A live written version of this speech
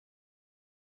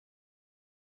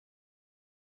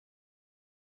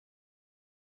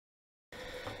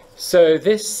So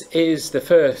this is the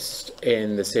first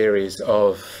in the series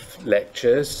of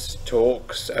lectures,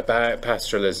 talks about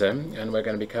pastoralism, and we're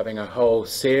going to be covering a whole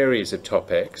series of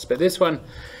topics. But this one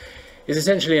is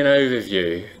essentially an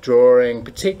overview, drawing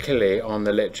particularly on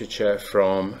the literature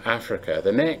from Africa.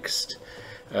 The next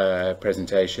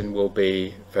presentation will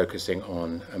be focusing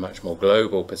on a much more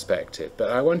global perspective. But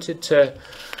I wanted to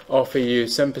offer you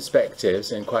some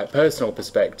perspectives, and quite personal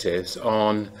perspectives,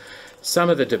 on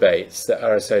some of the debates that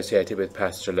are associated with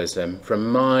pastoralism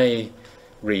from my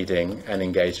reading and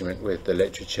engagement with the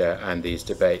literature and these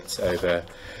debates over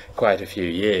quite a few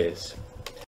years.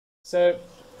 So,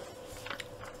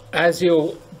 as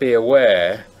you'll be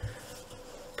aware,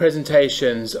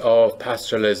 presentations of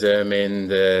pastoralism in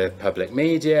the public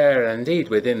media and indeed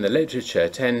within the literature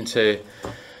tend to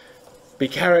be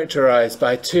characterized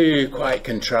by two quite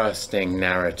contrasting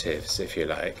narratives, if you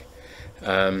like.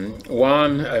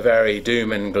 One, a very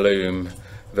doom and gloom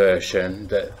version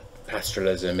that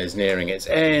pastoralism is nearing its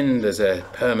end, there's a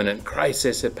permanent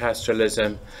crisis of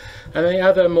pastoralism, and the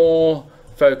other more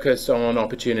focused on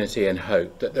opportunity and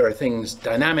hope, that there are things,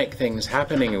 dynamic things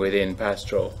happening within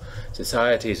pastoral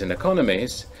societies and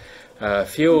economies,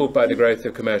 fueled by the growth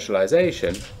of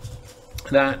commercialization,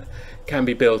 that can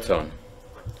be built on.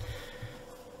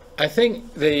 I think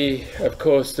of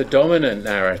course, the dominant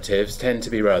narratives tend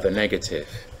to be rather negative,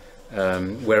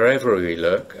 wherever we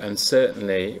look, and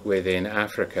certainly within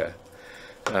Africa.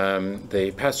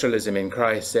 The pastoralism in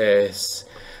crisis,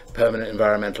 permanent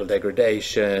environmental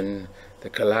degradation,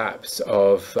 the collapse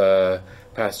of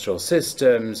pastoral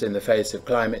systems in the face of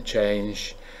climate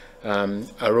change,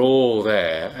 are all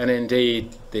there, and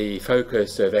indeed the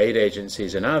focus of aid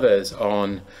agencies and others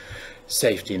on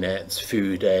safety nets,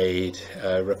 food aid,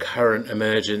 recurrent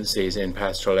emergencies in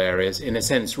pastoral areas, in a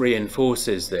sense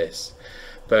reinforces this,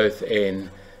 both in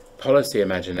policy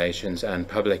imaginations and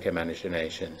public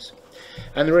imaginations.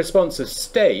 And the response of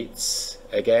states,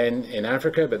 again in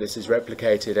Africa, but this is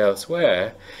replicated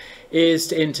elsewhere, is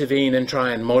to intervene and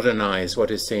try and modernize what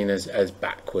is seen as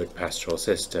backward pastoral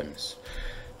systems,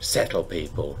 settle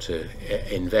people, to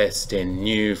invest in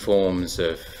new forms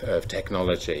of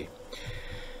technology.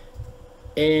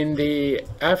 In the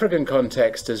African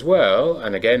context as well,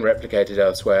 and again replicated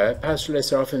elsewhere,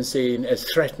 pastoralists are often seen as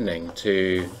threatening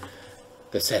to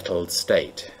the settled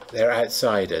state. They're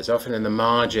outsiders, often in the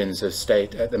margins of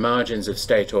state, at the margins of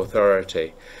state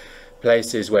authority,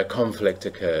 places where conflict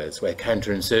occurs, where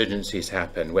counterinsurgencies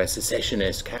happen, where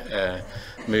secessionist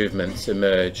movements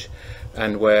emerge,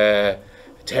 and where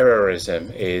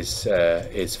terrorism is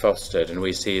fostered, and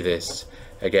we see this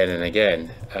again and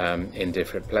again in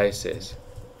different places.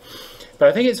 But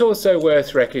I think it's also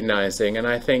worth recognizing, and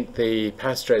I think the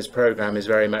PASTRES program is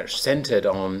very much centered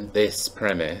on this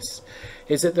premise,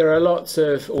 is that there are lots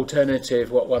of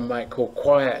alternative, what one might call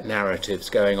quiet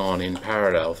narratives going on in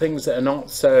parallel, things that are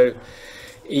not so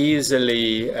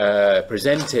easily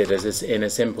presented as in a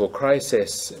simple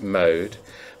crisis mode,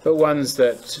 but ones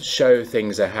that show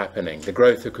things are happening. The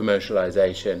growth of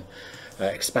commercialization,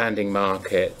 expanding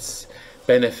markets,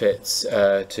 benefits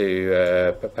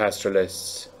to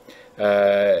pastoralists,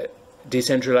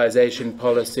 decentralization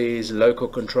policies, local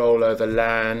control over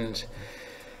land,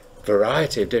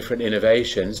 variety of different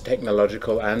innovations,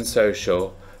 technological and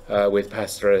social, with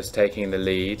pastoralists taking the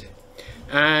lead,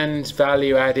 and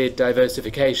value-added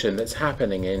diversification that's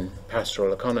happening in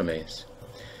pastoral economies.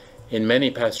 In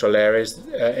many pastoral areas,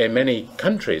 in many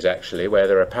countries actually, where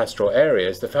there are pastoral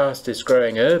areas, the fastest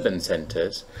growing urban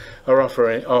centres are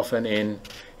often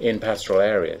in pastoral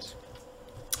areas.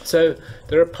 So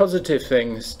there are positive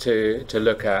things to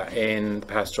look at in the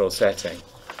pastoral setting.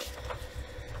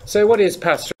 So what is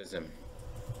pastoralism?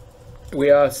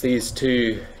 We asked these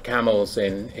two camels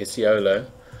in Isiolo,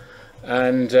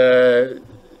 and they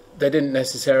didn't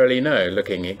necessarily know,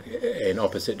 looking in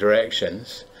opposite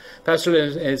directions.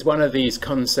 Pastoralism is one of these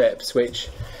concepts which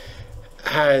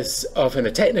has often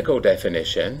a technical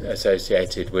definition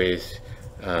associated with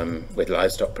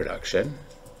livestock production,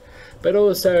 but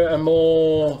also a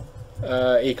more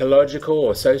ecological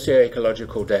or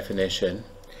socio-ecological definition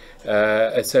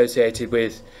associated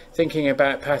with thinking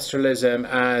about pastoralism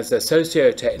as a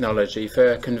socio-technology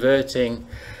for converting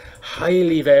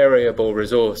highly variable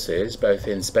resources, both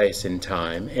in space and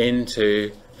time,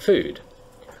 into food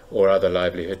or other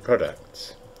livelihood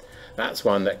products. That's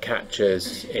one that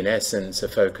captures, in essence, a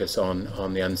focus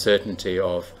on the uncertainty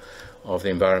of the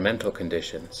environmental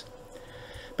conditions.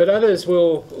 But others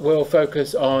will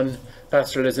focus on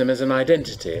pastoralism as an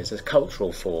identity, as a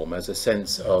cultural form, as a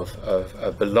sense of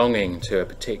belonging to a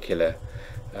particular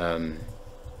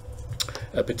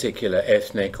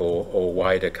ethnic or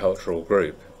wider cultural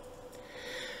group.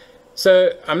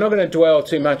 So I'm not going to dwell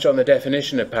too much on the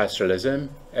definition of pastoralism.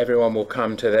 Everyone will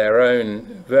come to their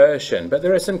own version, but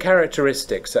there are some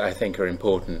characteristics that I think are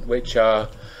important, which are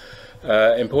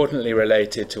importantly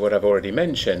related to what I've already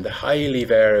mentioned, the highly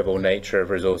variable nature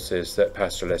of resources that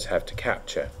pastoralists have to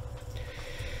capture.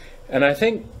 And I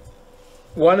think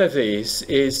one of these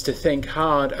is to think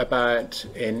hard about,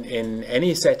 in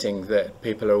any setting that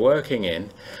people are working in,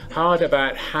 hard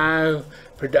about how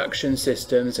production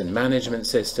systems and management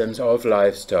systems of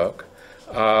livestock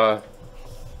are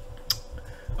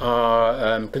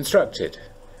constructed.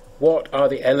 What are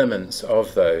the elements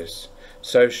of those?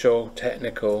 Social,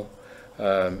 technical,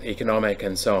 economic,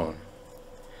 and so on.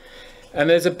 And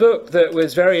there's a book that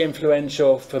was very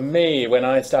influential for me when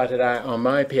I started out on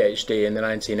my PhD in the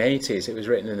 1980s. It was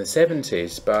written in the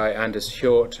 70s by Anders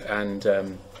Hjort and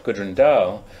Gudrun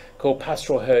Dahl, called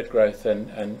Pastoral Herd Growth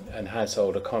and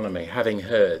Household Economy, Having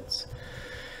Herds.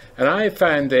 And I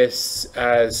found this,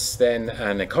 as then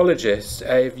an ecologist,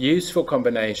 a useful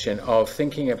combination of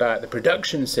thinking about the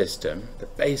production system, the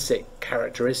basic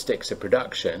characteristics of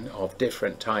production of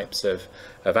different types of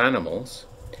animals,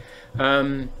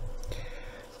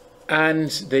 and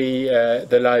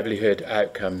the livelihood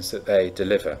outcomes that they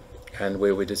deliver. And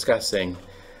we were discussing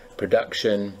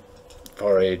production,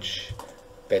 forage,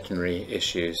 veterinary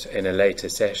issues in a later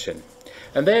session.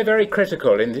 And they're very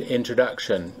critical in the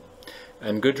introduction.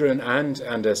 And Gudrun and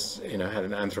Anders, had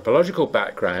an anthropological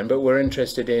background, but were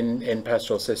interested in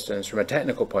pastoral systems from a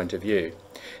technical point of view.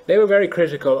 They were very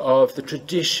critical of the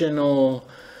traditional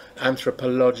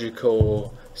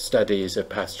anthropological studies of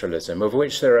pastoralism, of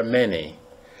which there are many,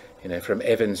 from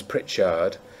Evans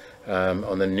Pritchard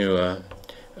on the Nua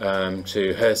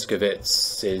to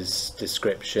Herskowitz's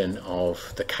description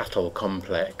of the cattle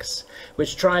complex,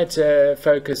 which tried to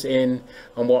focus in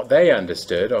on what they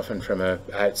understood, often from an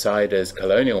outsider's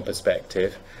colonial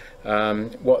perspective,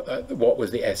 what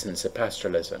was the essence of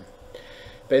pastoralism.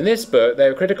 But in this book, they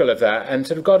were critical of that and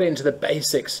sort of got into the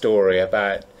basic story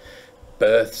about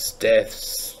births,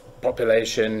 deaths,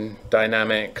 population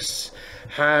dynamics,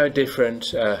 how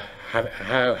different,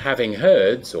 how having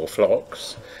herds or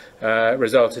flocks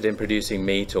resulted in producing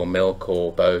meat or milk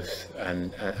or both,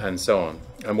 and so on,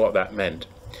 and what that meant.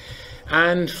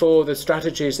 And for the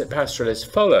strategies that pastoralists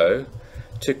follow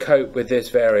to cope with this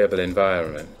variable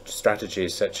environment,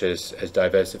 strategies such as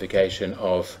diversification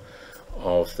of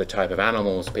the type of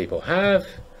animals people have,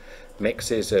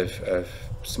 mixes of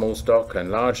small stock and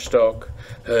large stock,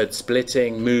 herd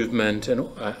splitting, movement,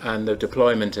 and the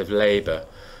deployment of labour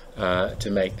to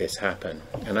make this happen.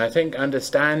 And I think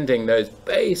understanding those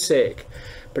basic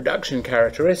production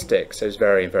characteristics is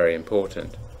very, very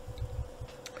important.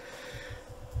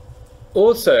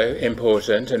 Also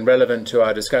important and relevant to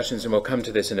our discussions, and we'll come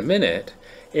to this in a minute,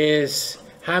 is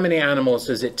how many animals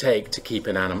does it take to keep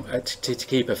to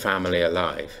keep a family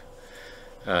alive?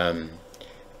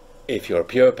 If you're a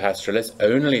pure pastoralist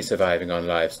only surviving on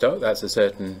livestock, that's a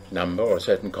certain number or a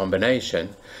certain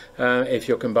combination. If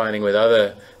you're combining with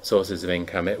other sources of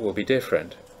income, it will be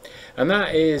different. And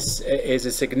that is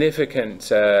a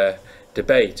significant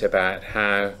debate about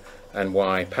how and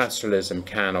why pastoralism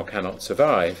can or cannot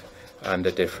survive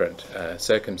under different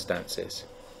circumstances.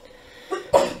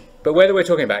 But whether we're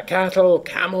talking about cattle,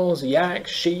 camels,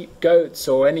 yaks, sheep, goats,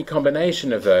 or any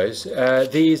combination of those,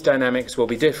 these dynamics will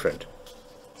be different.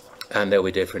 And they'll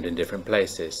be different in different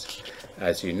places,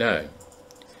 as you know.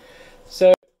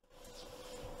 So,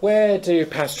 where do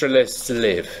pastoralists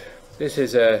live? This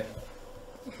is a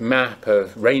map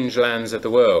of rangelands of the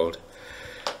world,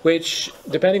 which,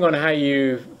 depending on how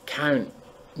you count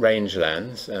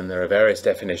rangelands, and there are various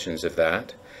definitions of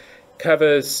that,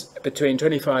 covers between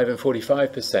 25 and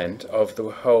 45% of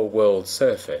the whole world's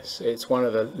surface. It's one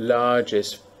of the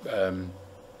largest,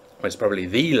 it's probably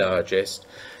the largest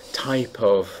type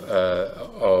of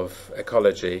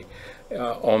ecology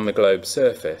on the globe's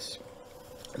surface.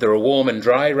 There are warm and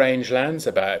dry rangelands,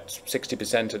 about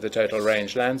 60% of the total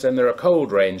rangelands, and there are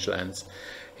cold rangelands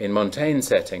in montane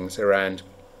settings, around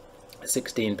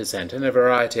 16%, and a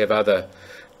variety of other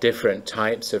different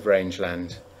types of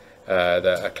rangeland that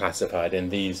are classified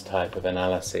in these type of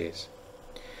analyses.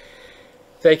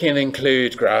 They can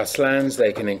include grasslands,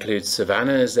 they can include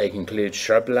savannas, they can include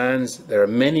shrublands. There are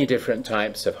many different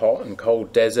types of hot and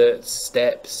cold deserts,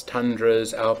 steppes,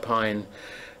 tundras, alpine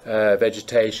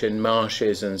vegetation,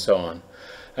 marshes, and so on.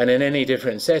 And in any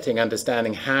different setting,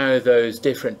 understanding how those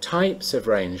different types of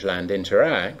rangeland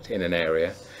interact in an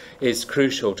area is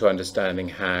crucial to understanding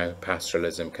how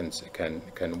pastoralism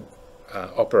can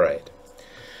operate.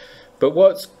 But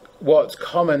what's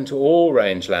common to all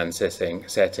rangeland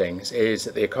settings is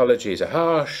that the ecologies are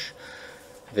harsh,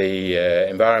 The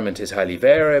environment is highly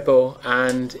variable,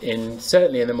 and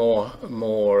certainly in the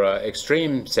more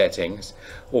extreme settings,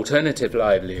 alternative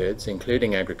livelihoods,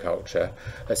 including agriculture,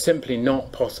 are simply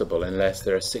not possible unless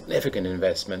there are significant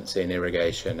investments in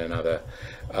irrigation and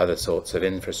other sorts of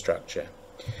infrastructure.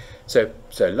 So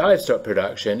livestock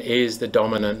production is the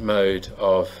dominant mode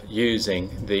of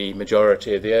using the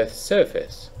majority of the Earth's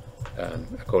surface,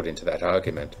 according to that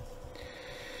argument.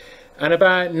 And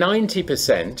about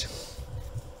 90%,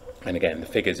 and again the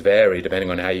figures vary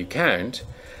depending on how you count,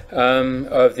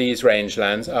 of these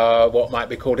rangelands are what might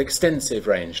be called extensive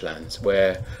rangelands,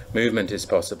 where movement is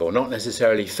possible, not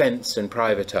necessarily fenced and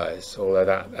privatised, although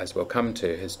that, as we'll come to,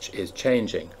 is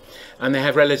changing. And they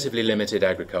have relatively limited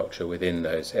agriculture within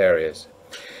those areas.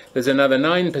 There's another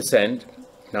 9%,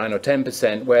 9 or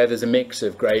 10%, where there's a mix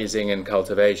of grazing and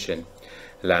cultivation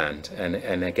land,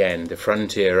 and again the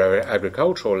frontier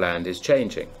agricultural land is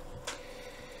changing.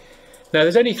 Now,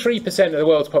 there's only 3% of the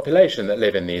world's population that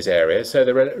live in these areas, so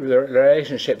the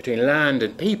relationship between land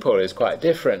and people is quite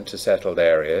different to settled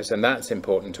areas, and that's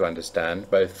important to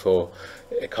understand, both for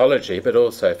ecology but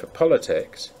also for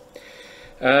politics.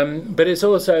 But it's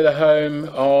also the home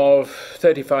of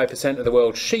 35% of the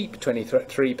world's sheep,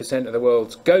 23% of the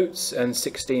world's goats, and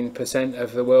 16%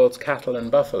 of the world's cattle and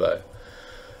buffalo,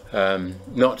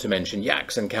 not to mention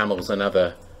yaks and camels and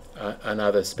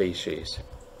other species.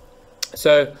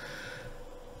 So,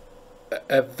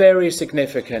 a very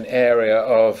significant area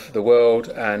of the world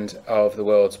and of the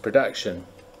world's production.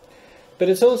 But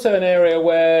it's also an area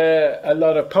where a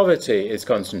lot of poverty is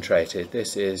concentrated.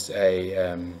 This is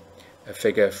a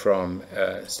figure from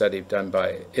a study done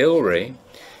by ILRI,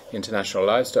 International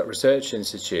Livestock Research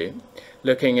Institute,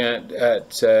 looking at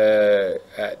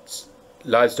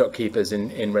livestock keepers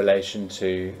in relation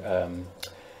to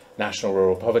national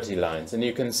rural poverty lines. And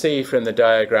you can see from the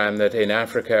diagram that in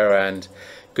Africa and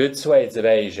good swathes of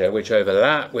Asia, which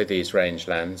overlap with these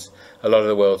rangelands, a lot of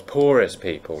the world's poorest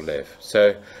people live.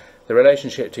 So the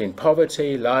relationship between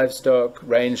poverty, livestock,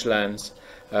 rangelands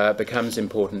becomes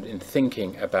important in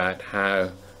thinking about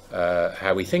how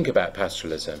we think about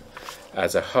pastoralism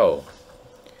as a whole.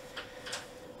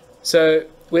 So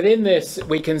within this,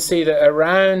 we can see that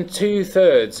around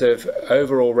 2/3 of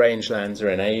overall rangelands are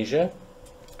in Asia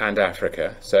and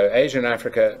Africa. So Asia and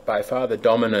Africa, by far the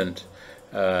dominant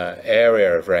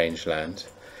area of rangeland,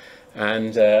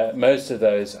 and most of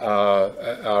those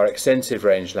are extensive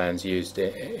rangelands used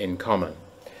in common.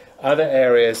 Other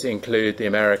areas include the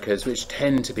Americas, which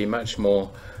tend to be much more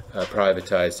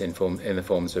privatized in the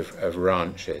forms of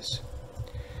ranches.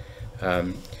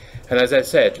 And as I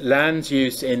said, land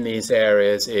use in these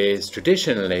areas is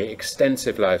traditionally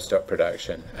extensive livestock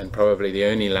production, and probably the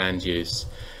only land use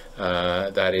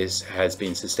that has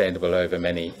been sustainable over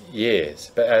many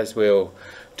years. But as we'll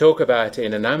talk about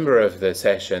in a number of the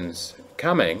sessions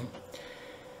coming,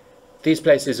 these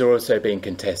places are also being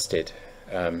contested.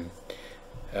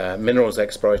 Minerals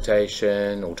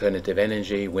exploitation, alternative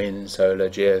energy, wind, solar,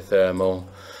 geothermal,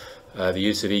 the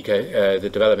use of the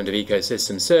development of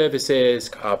ecosystem services,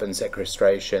 carbon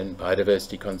sequestration,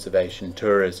 biodiversity conservation,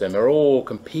 tourism are all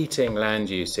competing land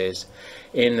uses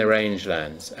in the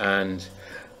rangelands, and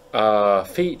are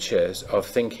features of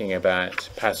thinking about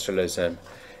pastoralism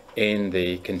in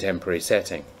the contemporary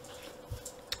setting.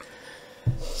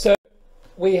 So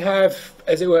we have,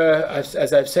 as it were,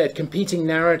 as I've said, competing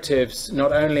narratives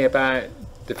not only about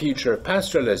the future of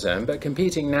pastoralism, but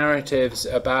competing narratives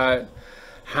about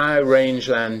how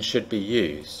rangeland should be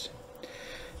used.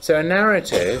 So a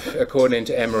narrative, according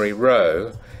to Emery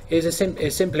Rowe, is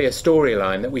simply a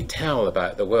storyline that we tell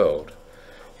about the world.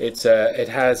 It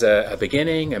has a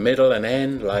beginning, a middle, and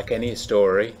end, like any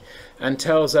story, and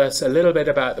tells us a little bit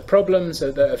about the problems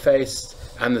that are faced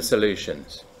and the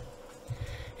solutions.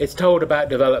 It's told about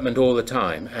development all the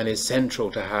time and is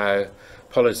central to how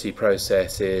policy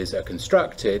processes are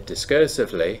constructed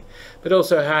discursively, but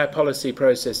also how policy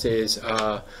processes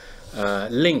are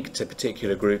linked to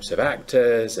particular groups of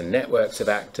actors and networks of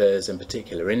actors and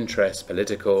particular interests,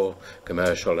 political,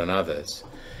 commercial, and others.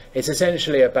 It's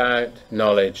essentially about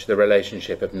knowledge, the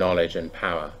relationship of knowledge and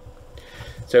power.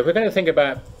 So if we're going to think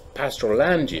about pastoral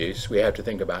land use, we have to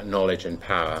think about knowledge and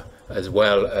power as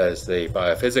well as the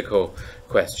biophysical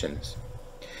questions.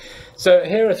 So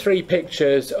here are 3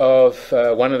 pictures of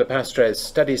one of the PASTRES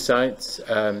study sites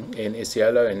in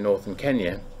Isiolo in northern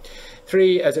Kenya.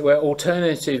 3, as it were,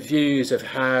 alternative views of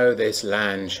how this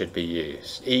land should be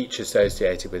used, each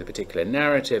associated with a particular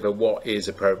narrative of what is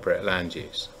appropriate land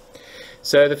use.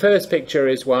 So the first picture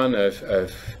is one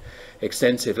of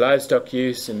extensive livestock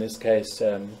use, in this case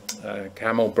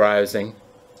camel browsing,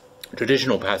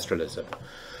 traditional pastoralism.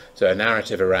 So a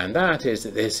narrative around that is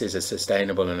that this is a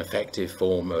sustainable and effective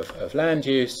form of land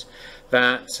use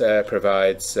that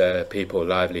provides people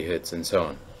livelihoods and so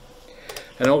on.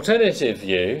 An alternative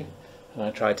view, and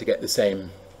I tried to get the same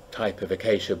type of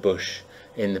acacia bush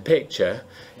in the picture,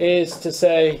 is to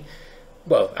say,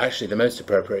 well, actually the most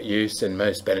appropriate use and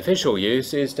most beneficial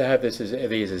use is to have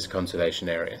these as conservation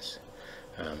areas.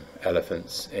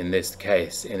 Elephants, in this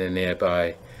case, in a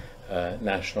nearby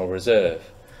national reserve.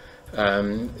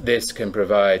 This can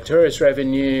provide tourist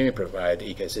revenue, provide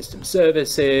ecosystem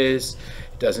services.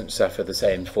 It doesn't suffer the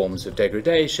same forms of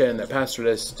degradation that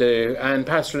pastoralists do, and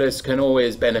pastoralists can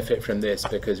always benefit from this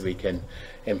because we can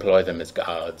employ them as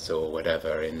guards or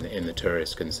whatever in the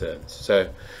tourist concerns. So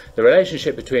the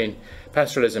relationship between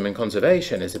pastoralism and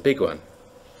conservation is a big one.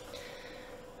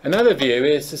 Another view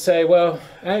is to say, well,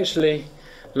 actually,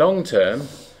 long term,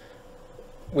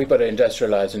 we've got to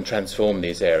industrialise and transform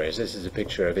these areas. This is a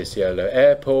picture of Isiolo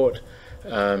Airport,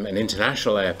 an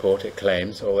international airport, it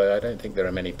claims, although I don't think there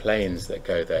are many planes that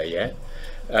go there yet.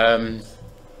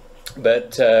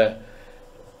 But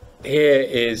here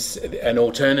is an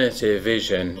alternative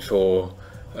vision for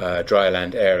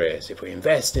dryland areas. If we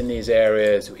invest in these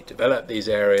areas, we develop these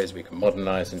areas, we can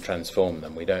modernise and transform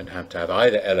them. We don't have to have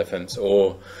either elephants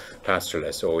or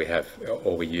pastoralists, or we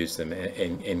use them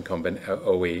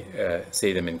we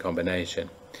see them in combination.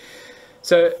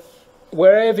 So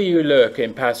wherever you look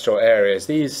in pastoral areas,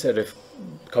 these sort of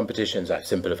competitions, I've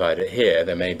simplified it here,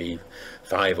 there may be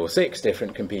 5 or 6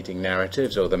 different competing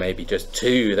narratives, or there may be just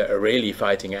 2 that are really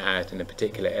fighting it out in a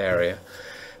particular area.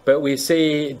 But we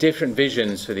see different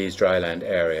visions for these dryland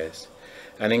areas.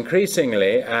 And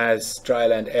increasingly, as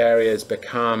dryland areas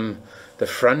become the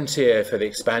frontier for the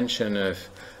expansion of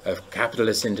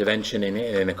capitalist intervention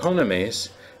in economies,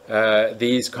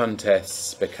 these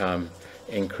contests become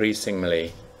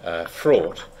increasingly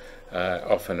fraught,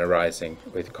 often arising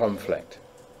with conflict.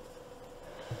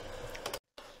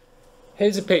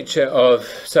 Here's a picture of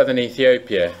southern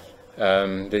Ethiopia.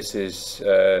 This is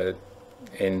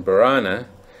in Borana,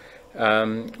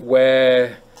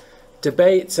 where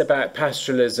debates about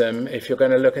pastoralism, if you're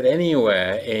going to look at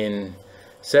anywhere in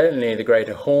certainly the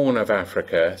greater Horn of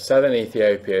Africa, southern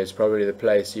Ethiopia is probably the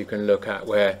place you can look at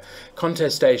where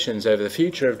contestations over the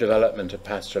future of development of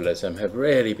pastoralism have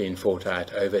really been fought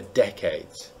out over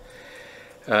decades.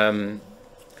 50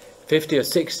 or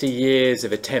 60 years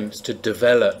of attempts to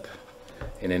develop,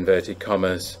 in inverted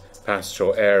commas,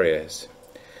 pastoral areas.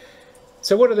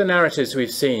 So what are the narratives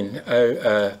we've seen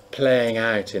playing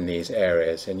out in these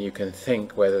areas? And you can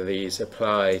think whether these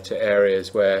apply to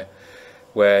areas where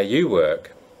you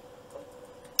work.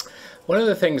 One of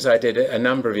the things I did a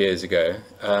number of years ago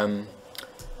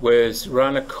was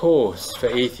run a course for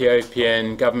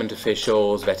Ethiopian government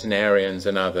officials, veterinarians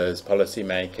and others,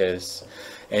 policymakers,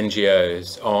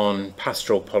 NGOs, on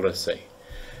pastoral policy.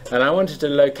 And I wanted to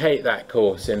locate that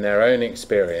course in their own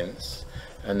experience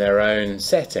and their own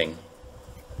setting.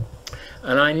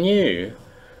 And I knew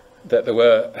that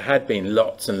there had been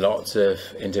lots and lots of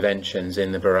interventions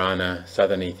in the Borana,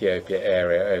 southern Ethiopia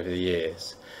area over the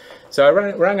years. So I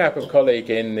rang up a colleague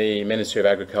in the Ministry of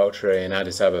Agriculture in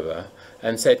Addis Ababa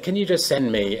and said, can you just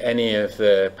send me any of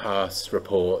the past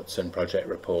reports and project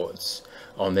reports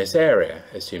on this area,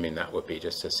 assuming that would be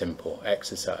just a simple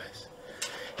exercise.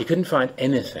 He couldn't find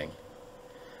anything.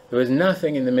 There was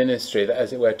nothing in the ministry that,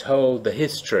 as it were, told the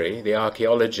history, the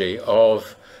archaeology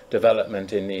of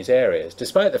development in these areas,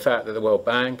 despite the fact that the World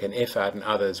Bank and IFAD and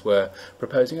others were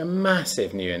proposing a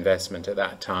massive new investment at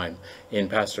that time in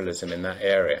pastoralism in that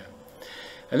area.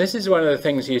 And this is one of the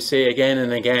things you see again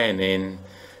and again in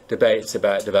debates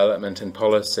about development and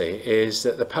policy, is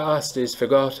that the past is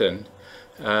forgotten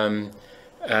and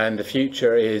the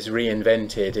future is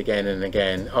reinvented again and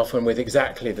again, often with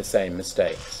exactly the same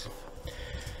mistakes.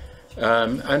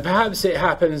 And perhaps it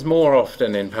happens more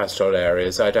often in pastoral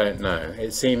areas, I don't know.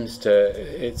 It seems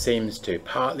to,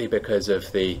 partly because of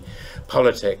the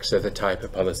politics of the type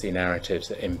of policy narratives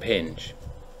that impinge.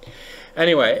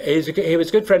 Anyway, he was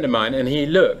a good friend of mine, and he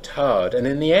looked hard, and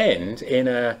in the end, in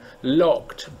a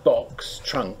locked box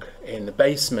trunk in the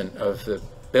basement of the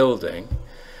building,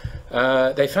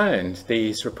 they found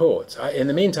these reports. In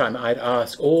the meantime, I'd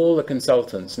asked all the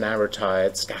consultants, now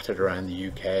retired, scattered around the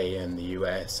UK and the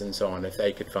US and so on, if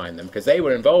they could find them, because they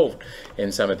were involved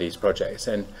in some of these projects.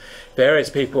 And various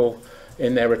people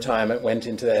in their retirement went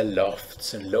into their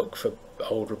lofts and looked for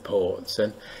old reports.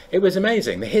 And it was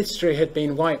amazing. The history had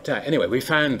been wiped out. Anyway, we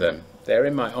found them. They're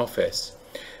in my office.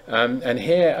 And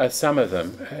here are some of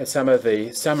them, some of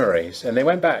the summaries. And they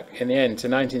went back in the end to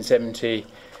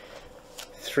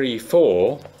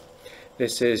 1973-4.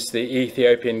 This is the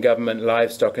Ethiopian Government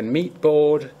Livestock and Meat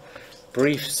Board.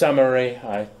 Brief summary.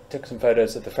 I took some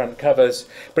photos of the front covers.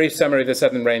 Brief summary of the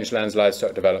Southern Rangelands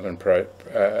Livestock Development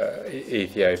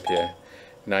Ethiopia,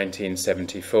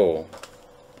 1974.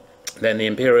 Then the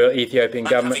Imperial Ethiopian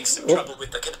Government...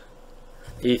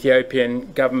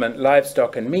 Ethiopian Government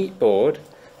Livestock and Meat Board,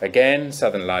 again,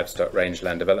 Southern Livestock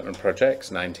Rangeland Development Projects,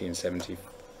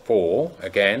 1974,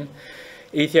 again.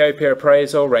 Ethiopia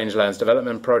Appraisal, Rangelands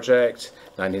Development Project,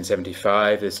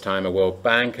 1975, this time a World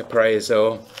Bank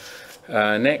appraisal.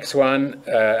 Next one,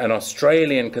 an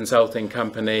Australian consulting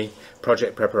company,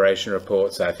 Project Preparation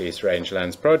Report, Southeast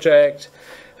Rangelands Project.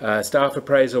 Staff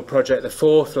Appraisal Project, the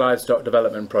fourth Livestock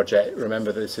Development Project.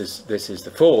 Remember, this is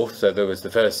the fourth, so there was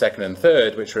the first, second and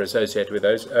third, which were associated with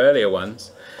those earlier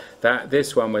ones.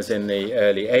 This one was in the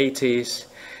early 80s.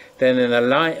 Then in the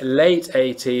late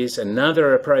 80s,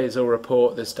 another appraisal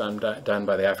report, this time done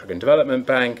by the African Development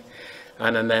Bank.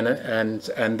 And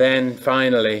then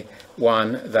finally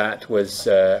one that was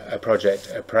a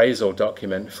project appraisal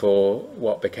document for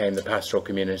what became the Pastoral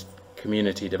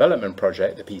Community Development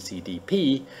Project, the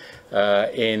PCDP,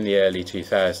 in the early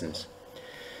 2000s.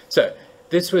 So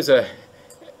this was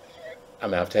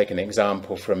I've taken an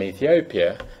example from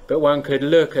Ethiopia, but one could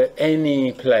look at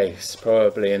any place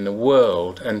probably in the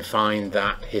world and find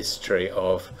that history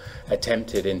of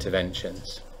attempted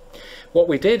interventions. What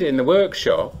we did in the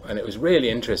workshop, and it was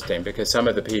really interesting because some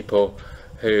of the people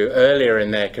who earlier in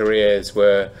their careers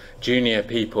were junior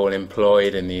people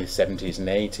employed in the 70s and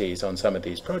 80s on some of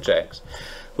these projects,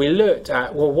 we looked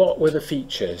at, well, what were the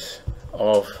features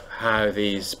of how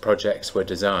these projects were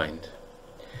designed?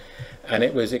 And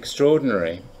it was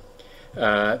extraordinary,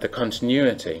 the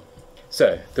continuity.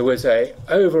 So there was a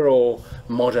overall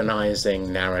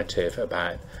modernizing narrative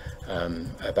about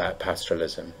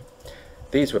pastoralism.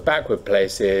 These were backward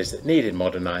places that needed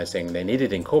modernizing, they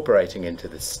needed incorporating into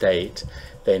the state,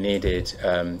 they needed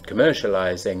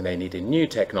commercializing, they needed new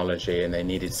technology, and they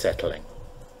needed settling.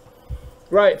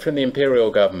 Right from the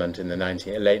imperial government in the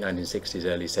late 1960s,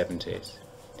 early 70s.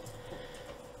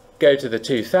 Go to the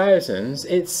 2000s,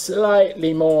 it's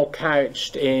slightly more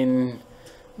couched in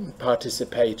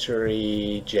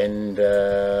participatory,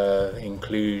 gender,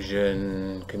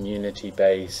 inclusion,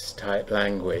 community-based type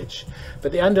language,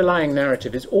 but the underlying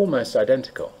narrative is almost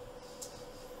identical.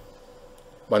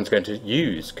 One's going to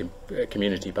use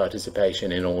community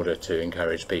participation in order to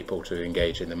encourage people to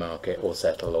engage in the market or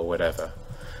settle or whatever.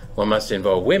 One must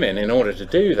involve women in order to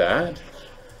do that,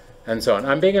 and so on.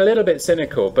 I'm being a little bit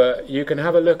cynical, but you can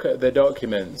have a look at the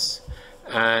documents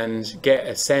and get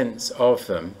a sense of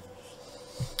them.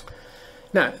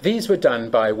 Now, these were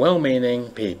done by well-meaning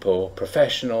people,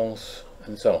 professionals,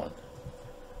 and so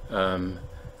on.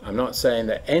 I'm not saying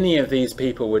that any of these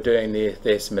people were doing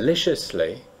this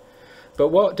maliciously, but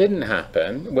what didn't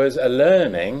happen was a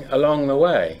learning along the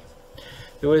way.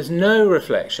 There was no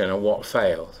reflection on what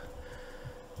failed.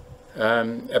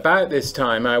 About this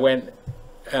time, I went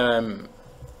on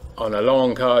a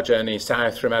long car journey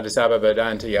south from Addis Ababa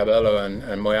down to Yabelo and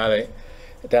Moyale,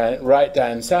 right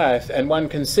down south, and one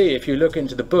can see, if you look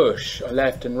into the bush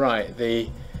left and right, the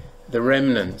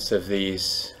remnants of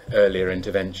these earlier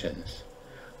interventions.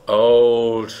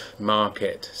 Old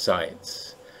market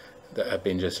sites that have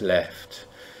been just left,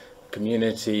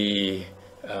 community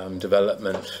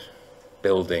development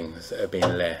buildings that have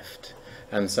been left,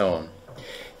 and so on.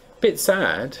 Bit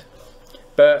sad,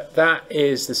 but that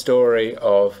is the story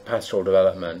of pastoral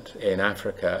development in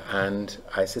Africa and,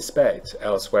 I suspect,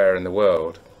 elsewhere in the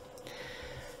world.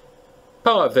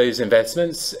 Part of those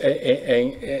investments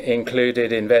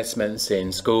included investments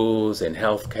in schools, in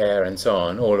healthcare and so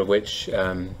on, all of which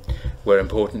were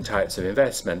important types of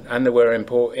investment. And there were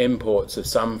imports of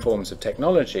some forms of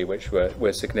technology which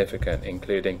were significant,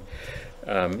 including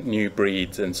new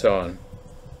breeds and so on.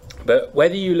 But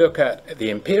whether you look at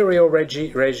the imperial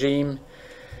regime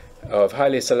of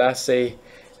Haile Selassie,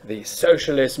 the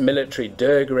socialist military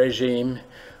Derg regime,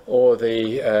 or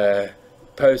the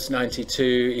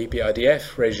post-92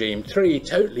 EPRDF regime, three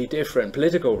totally different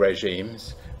political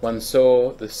regimes, one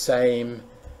saw the same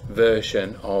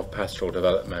version of pastoral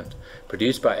development,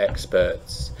 produced by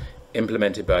experts,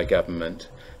 implemented by government,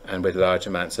 and with large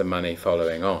amounts of money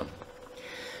following on.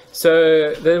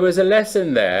 So there was a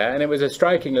lesson there, and it was a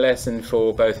striking lesson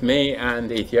for both me and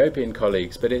Ethiopian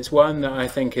colleagues, but it's one that I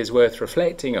think is worth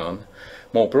reflecting on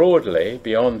more broadly,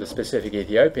 beyond the specific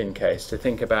Ethiopian case, to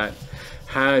think about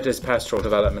how does pastoral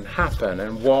development happen,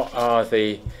 and what's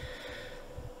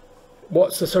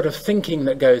the sort of thinking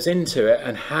that goes into it,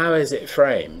 and how is it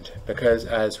framed? Because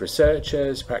as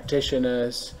researchers,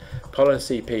 practitioners,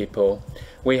 policy people,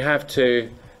 we have to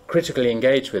critically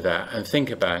engage with that and think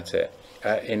about it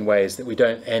in ways that we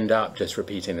don't end up just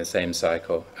repeating the same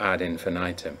cycle ad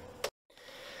infinitum.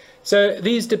 So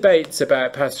these debates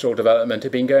about pastoral development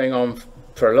have been going on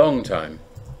for a long time.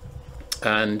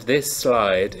 And this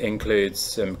slide includes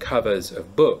some covers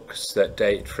of books that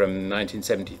date from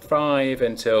 1975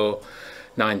 until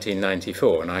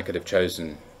 1994, and I could have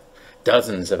chosen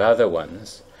dozens of other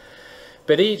ones.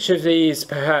 But each of these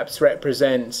perhaps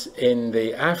represents, in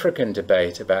the African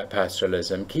debate about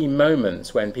pastoralism, key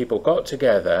moments when people got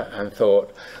together and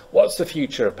thought, what's the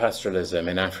future of pastoralism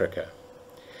in Africa?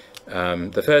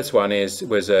 The first one is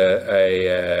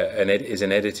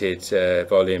an edited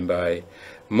volume by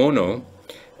Mono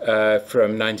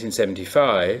from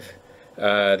 1975.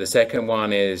 The second one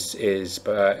was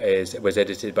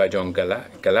edited by John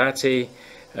Galati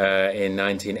in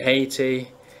 1980.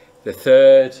 The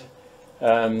third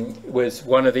was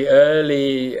one of the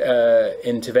early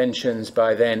interventions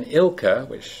by then ILCA,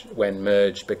 which when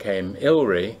merged became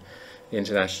ILRI, the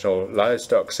International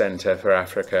Livestock Centre for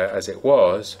Africa as it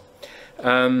was,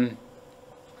 when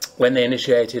they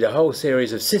initiated a whole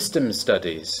series of systems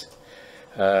studies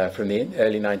from the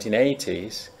early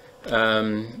 1980s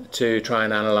to try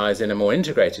and analyse in a more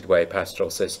integrated way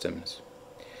pastoral systems,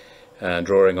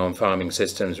 drawing on farming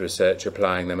systems research,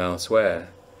 applying them elsewhere.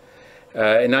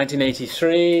 In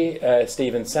 1983,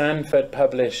 Stephen Sanford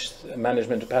published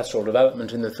Management of Pastoral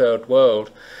Development in the Third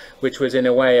World, which was in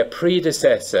a way a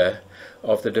predecessor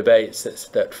of the debates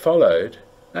that followed.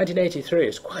 1983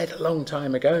 is quite a long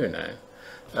time ago now,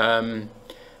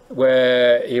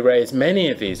 where he raised many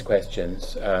of these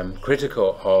questions,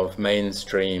 critical of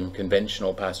mainstream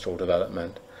conventional pastoral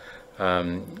development,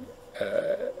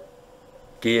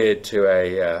 geared to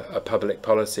a public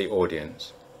policy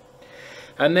audience.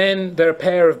 And then there are a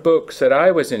pair of books that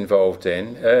I was involved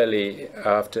in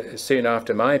soon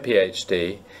after my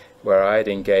PhD, where I'd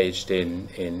engaged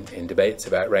in debates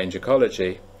about range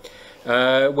ecology,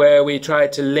 where we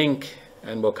tried to link,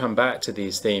 and we'll come back to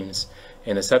these themes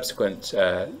in a subsequent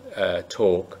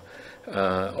talk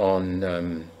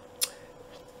on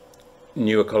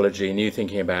new ecology, new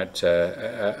thinking about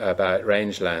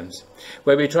rangelands,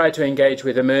 where we tried to engage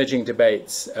with emerging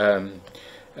debates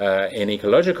in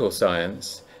ecological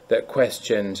science that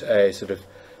questioned a sort of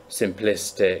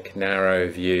simplistic, narrow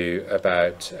view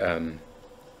about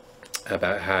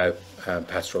how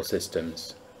pastoral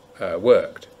systems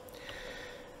worked,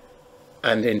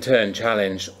 and in turn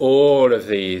challenged all of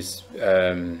these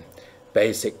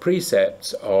basic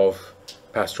precepts of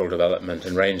pastoral development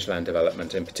and rangeland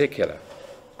development in particular.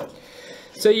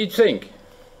 So you'd think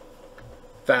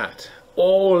that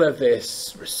all of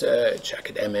this research,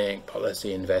 academic,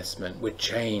 policy investment would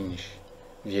change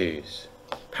views,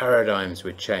 paradigms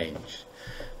would change.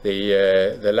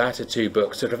 The latter two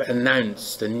books sort of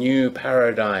announced a new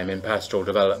paradigm in pastoral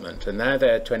development, and now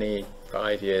they're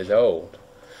 25 years old.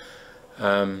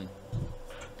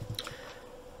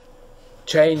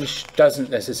 Change doesn't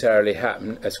necessarily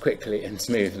happen as quickly and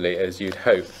smoothly as you'd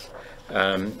hope.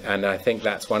 And I think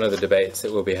that's one of the debates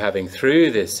that we'll be having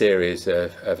through this series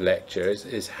of lectures,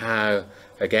 is how,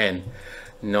 again,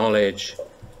 knowledge,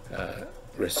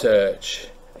 research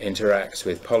interacts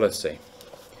with policy.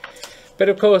 But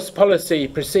of course, policy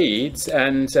proceeds,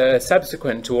 and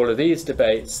subsequent to all of these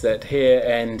debates that here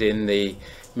end in the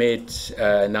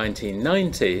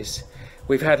mid-1990s,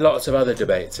 we've had lots of other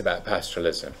debates about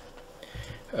pastoralism.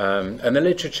 And the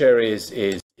literature is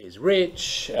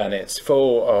rich, and it's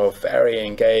full of very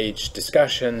engaged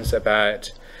discussions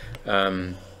about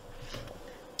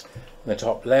the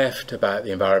top left, about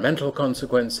the environmental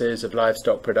consequences of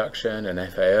livestock production, an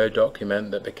FAO document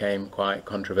that became quite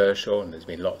controversial, and there's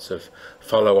been lots of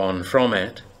follow-on from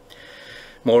it.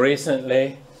 More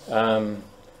recently,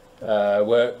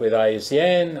 work with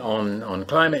IUCN on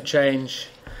climate change,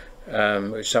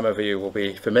 which some of you will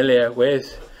be familiar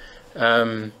with,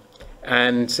 and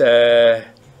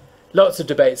lots of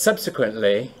debates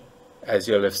subsequently, as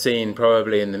you'll have seen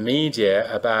probably in the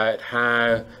media, about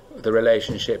how the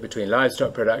relationship between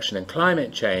livestock production and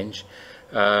climate change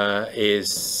is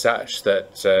such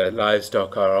that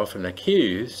livestock are often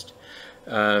accused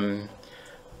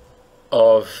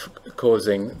of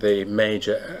causing the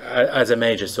as a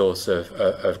major source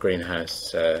of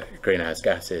greenhouse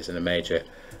gases and a major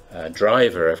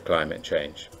driver of climate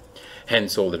change.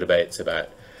 Hence all the debates about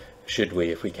should we,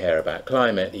 if we care about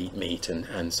climate, eat meat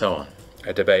and so on.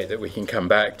 A debate that we can come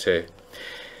back to.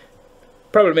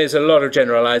 Problem is a lot of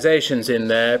generalizations in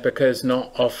there, because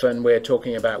not often we're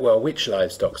talking about, well, which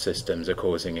livestock systems are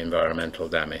causing environmental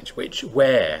damage,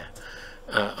 where?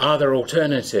 Are there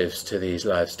alternatives to these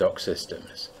livestock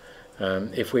systems?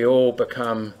 If we all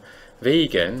become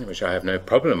vegan, which I have no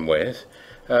problem with,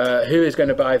 who is going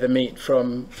to buy the meat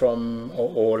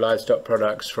or livestock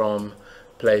products from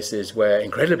places where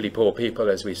incredibly poor people,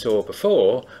 as we saw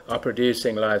before, are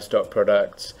producing livestock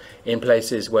products in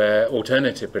places where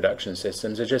alternative production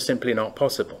systems are just simply not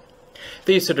possible?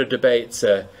 These sort of debates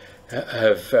have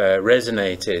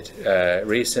resonated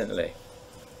recently.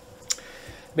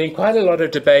 Been quite a lot of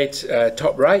debate,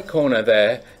 top right corner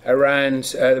there, around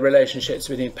the relationships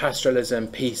between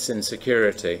pastoralism, peace and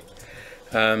security,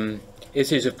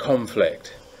 issues of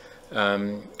conflict.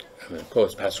 Of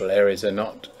course, pastoral areas are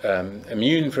not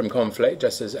immune from conflict,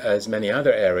 just as many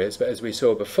other areas, but as we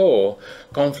saw before,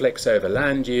 conflicts over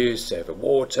land use, over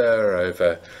water,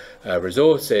 over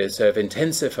resources have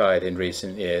intensified in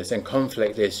recent years, and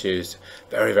conflict issues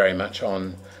very, very much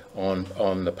on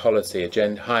the policy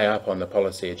agenda, high up on the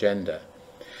policy agenda.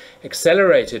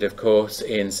 Accelerated, of course,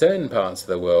 in certain parts of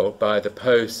the world by the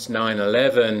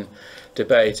post-9/11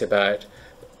 debate about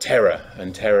terror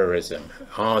and terrorism.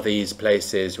 Are these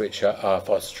places which are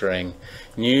fostering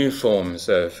new forms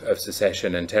of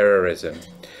secession and terrorism,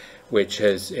 which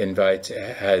has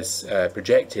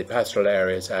projected pastoral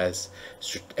areas as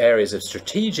areas of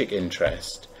strategic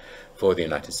interest for the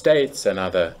United States and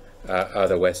other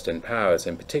Western powers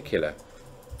in particular,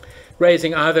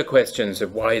 raising other questions,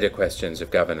 wider questions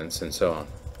of governance and so on.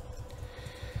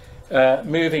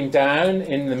 Moving down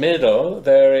in the middle,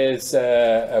 there is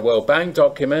a World Bank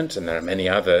document, and there are many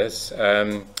others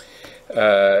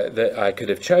that I could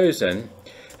have chosen,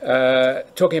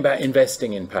 talking about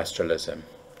investing in pastoralism.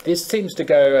 This seems to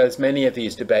go, as many of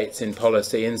these debates in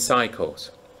policy, in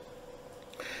cycles.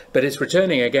 But it's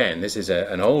returning again. This is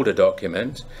an older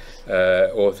document,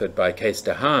 authored by Kees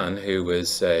de Haan, who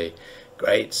was a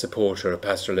great supporter of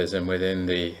pastoralism within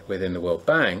the World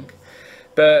Bank.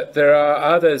 But there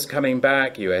are others coming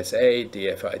back, USAID,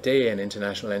 DFID and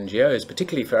international NGOs,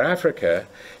 particularly for Africa,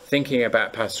 thinking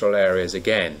about pastoral areas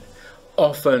again,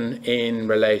 often in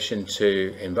relation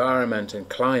to environment and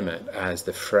climate as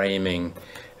the framing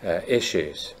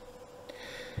issues.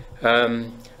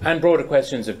 And broader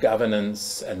questions of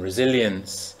governance and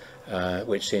resilience,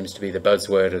 which seems to be the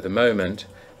buzzword of the moment,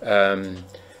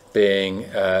 being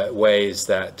ways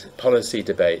that policy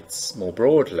debates more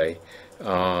broadly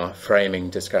are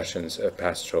framing discussions of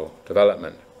pastoral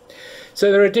development.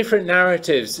 So there are different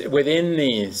narratives within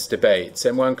these debates,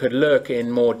 and one could look in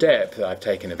more depth. I've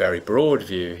taken a very broad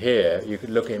view here. You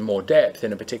could look in more depth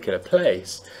in a particular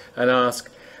place and ask,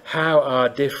 how are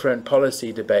different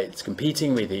policy debates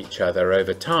competing with each other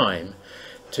over time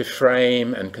to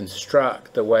frame and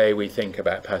construct the way we think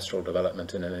about pastoral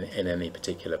development in any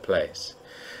particular place?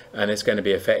 And it's going to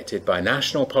be affected by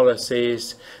national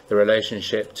policies, the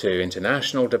relationship to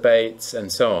international debates,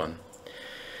 and so on.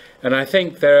 And I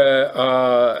think there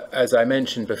are, as I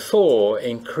mentioned before,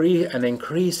 an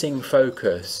increasing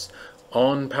focus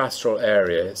on pastoral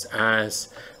areas as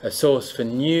a source for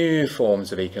new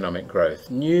forms of economic growth,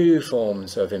 new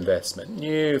forms of investment,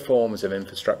 new forms of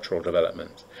infrastructural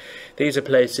development. These are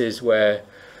places where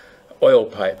oil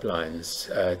pipelines,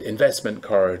 investment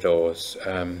corridors,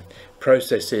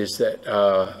 processes that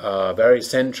are very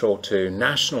central to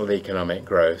national economic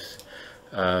growth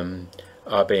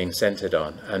are being centred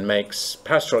on, and makes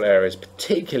pastoral areas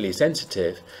particularly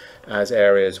sensitive as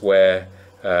areas where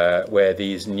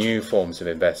these new forms of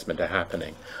investment are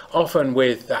happening, often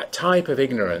with that type of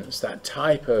ignorance, that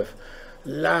type of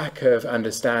lack of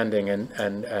understanding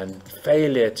and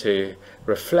failure to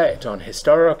reflect on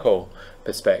historical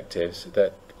perspectives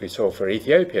that we saw for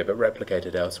Ethiopia but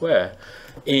replicated elsewhere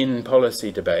in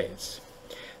policy debates.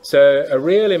 So a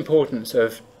real importance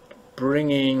of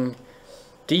bringing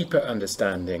deeper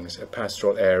understandings of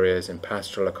pastoral areas and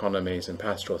pastoral economies and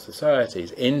pastoral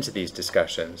societies into these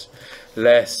discussions,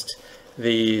 lest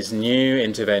these new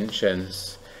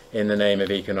interventions in the name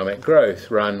of economic growth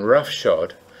run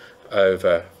roughshod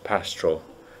over pastoral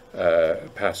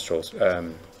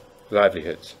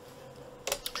livelihoods.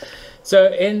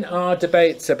 So in our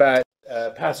debates about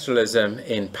pastoralism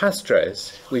in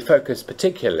PASTRES, we focus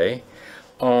particularly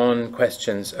on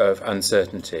questions of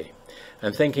uncertainty,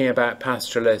 and thinking about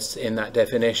pastoralists in that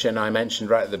definition I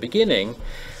mentioned right at the beginning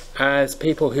as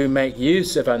people who make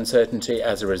use of uncertainty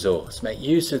as a resource, make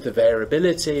use of the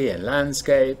variability in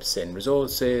landscapes, in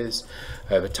resources,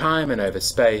 over time and over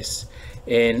space,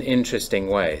 in interesting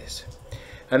ways.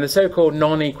 And the so-called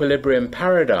non-equilibrium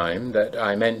paradigm that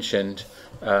I mentioned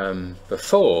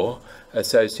before,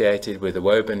 associated with the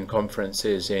Woburn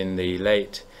conferences in the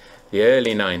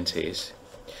early 90s,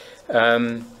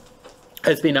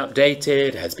 has been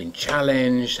updated, has been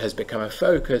challenged, has become a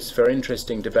focus for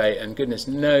interesting debate, and goodness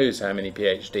knows how many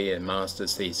PhD and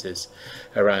master's theses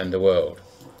around the world.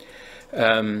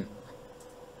 There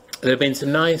have been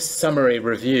some nice summary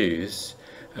reviews,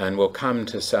 and we'll come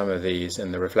to some of these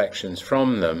and the reflections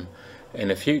from them in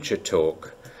a future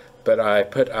talk. But I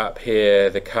put up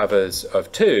here the covers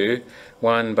of two,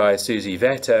 one by Susie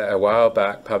Vetter a while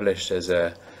back, published as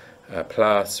a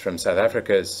PLAS from South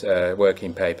Africa's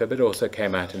working paper, but also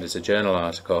came out as a journal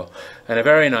article, and a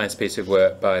very nice piece of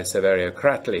work by Saverio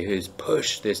Cratley, who's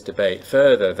pushed this debate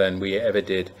further than we ever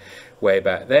did way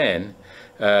back then,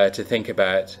 to think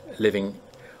about living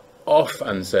off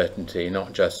uncertainty,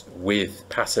 not just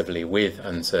passively with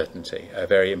uncertainty, a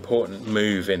very important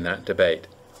move in that debate.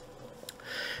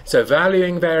 So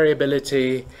valuing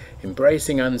variability,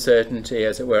 embracing uncertainty,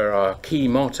 as it were, are key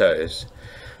mottos.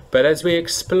 But as we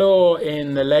explore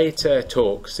in the later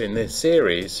talks in this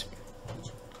series,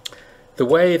 the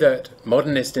way that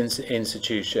modernist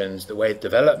institutions, the way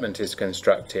development is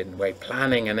constructed, the way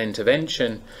planning and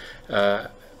intervention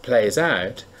plays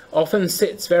out, often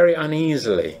sits very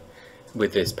uneasily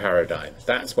with this paradigm.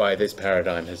 That's why this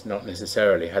paradigm has not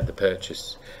necessarily had the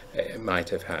purchase it might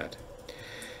have had.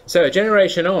 So a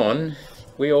generation on,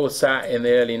 we all sat in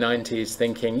the early 90s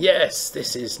thinking, yes,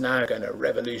 this is now going to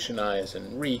revolutionize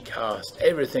and recast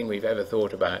everything we've ever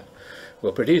thought about.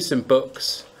 We'll produce some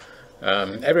books,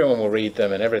 everyone will read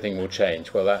them, and everything will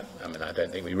change. Well, I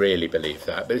don't think we really believe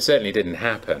that, but it certainly didn't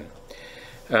happen.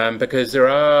 Because there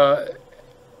are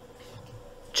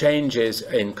changes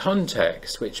in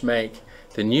context which make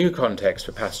the new context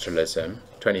for pastoralism,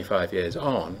 25 years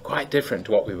on, quite different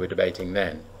to what we were debating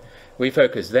then. We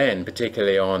focused then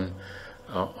particularly on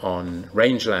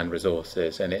rangeland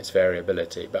resources and its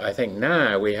variability. But I think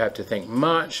now we have to think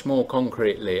much more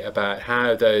concretely about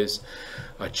how those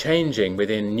are changing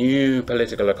within new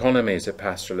political economies of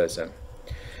pastoralism.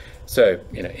 So,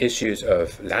 issues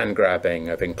of land grabbing,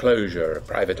 of enclosure, of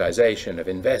privatization, of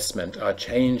investment are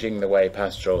changing the way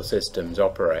pastoral systems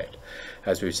operate,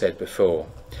 as we've said before.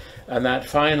 And that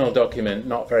final document,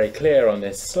 not very clear on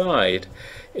this slide,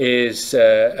 is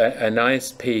a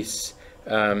nice piece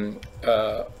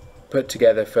put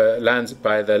together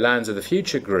by the Lands of the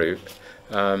Future group,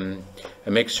 a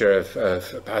mixture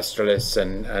of pastoralists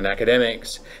and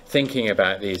academics thinking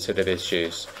about these sort of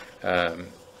issues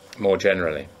more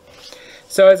generally.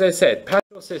 So as I said,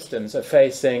 pastoral systems are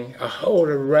facing a whole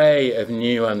array of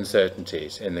new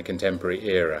uncertainties in the contemporary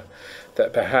era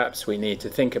that perhaps we need to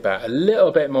think about a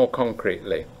little bit more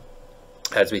concretely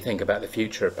as we think about the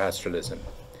future of pastoralism.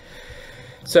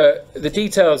 So the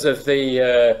details of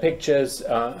the pictures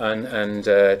and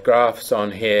graphs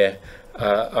on here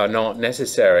are not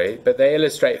necessary, but they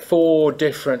illustrate 4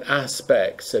 different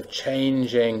aspects of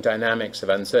changing dynamics of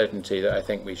uncertainty that I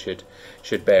think we should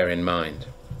bear in mind.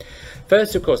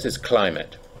 First, of course, is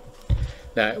climate.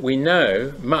 Now, we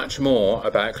know much more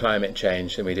about climate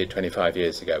change than we did 25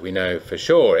 years ago. We know for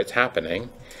sure it's happening,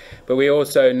 but we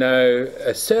also know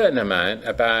a certain amount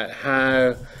about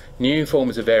how new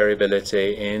forms of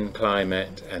variability in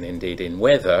climate and indeed in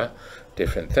weather,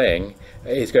 different thing,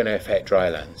 is going to affect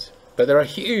drylands. But there are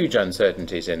huge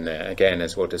uncertainties in there, again,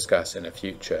 as we'll discuss in a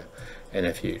future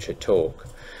talk.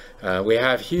 We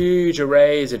have huge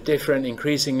arrays of different,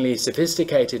 increasingly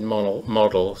sophisticated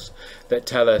models that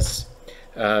tell us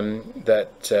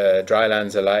that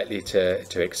drylands are likely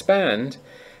to expand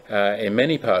in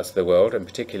many parts of the world, and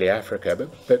particularly Africa.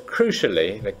 But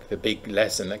crucially, the big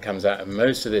lesson that comes out of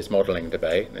most of this modelling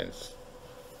debate, and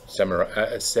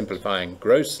it's simplifying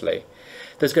grossly,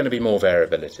 there's going to be more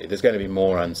variability. There's going to be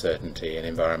more uncertainty in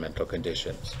environmental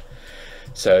conditions.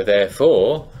 So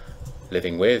therefore,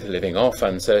 living with, living off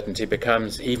uncertainty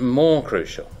becomes even more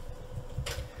crucial.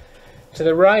 To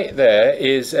the right there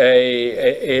is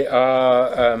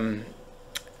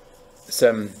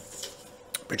some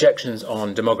projections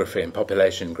on demography and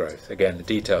population growth. Again, the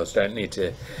details don't need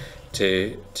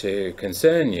to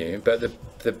concern you, but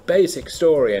the basic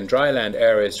story in dryland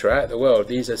areas throughout the world,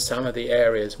 these are some of the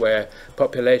areas where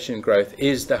population growth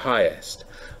is the highest.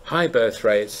 High birth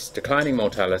rates, declining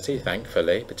mortality,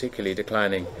 thankfully, particularly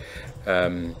declining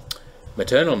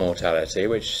maternal mortality,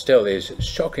 which still is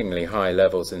shockingly high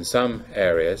levels in some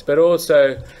areas, but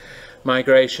also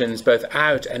migrations both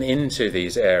out and into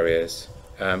these areas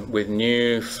with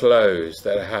new flows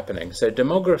that are happening. So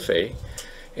demography,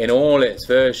 in all its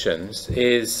versions,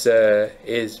 is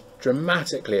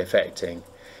dramatically affecting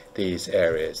these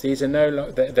areas. These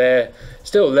are they're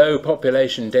still low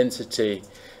population density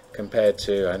compared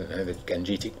to, I don't know, the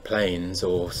Gangetic Plains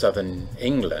or southern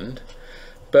England,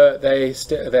 but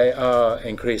there are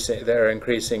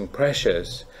increasing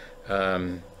pressures,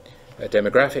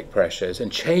 demographic pressures,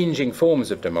 and changing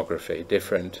forms of demography,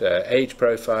 different age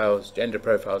profiles, gender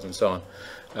profiles, and so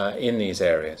on, in these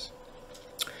areas.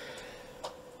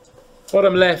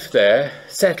 Bottom left there,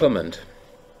 settlement.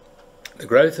 The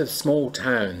growth of small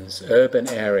towns, urban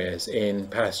areas in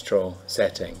pastoral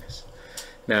settings.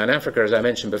 Now in Africa, as I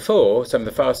mentioned before, some of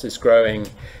the fastest growing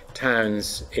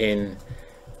towns in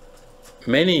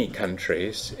many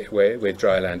countries with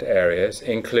dryland areas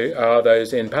are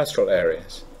those in pastoral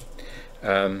areas.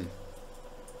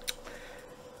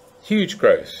 Huge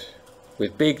growth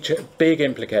with big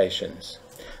implications.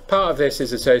 Part of this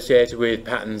is associated with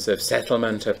patterns of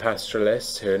settlement of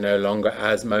pastoralists who are no longer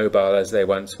as mobile as they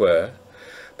once were.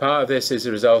 Part of this is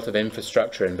a result of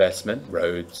infrastructure investment,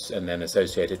 roads and then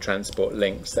associated transport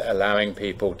links that are allowing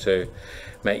people to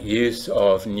make use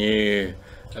of new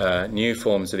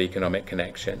forms of economic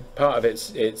connection. Part of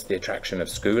it's the attraction of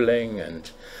schooling and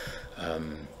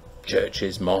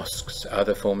churches, mosques,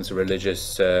 other forms of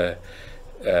religious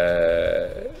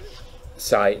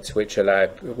sites which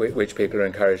people are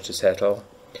encouraged to settle.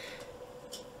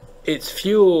 It's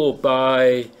fueled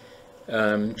by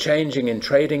changing in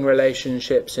trading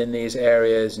relationships in these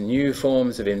areas, new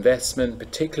forms of investment,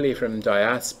 particularly from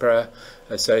diaspora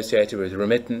associated with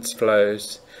remittance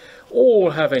flows,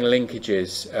 all having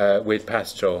linkages with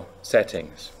pastoral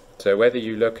settings. So whether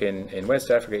you look in West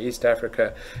Africa, East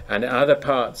Africa, and other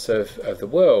parts of the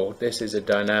world, this is a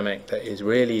dynamic that is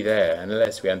really there. And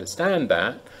unless we understand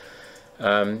that,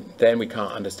 then we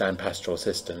can't understand pastoral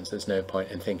systems. There's no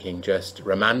point in thinking just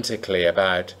romantically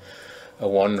about a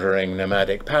wandering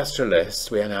nomadic pastoralist.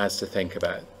 We have to think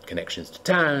about connections to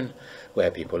town,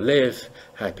 where people live,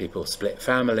 how people split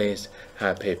families,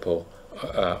 how people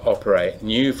operate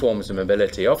new forms of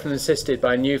mobility, often assisted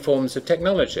by new forms of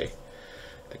technology.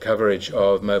 The coverage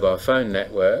of mobile phone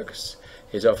networks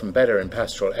is often better in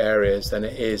pastoral areas than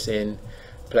it is in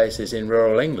places in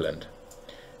rural England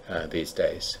these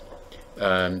days.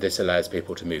 This allows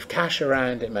people to move cash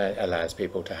around, it allows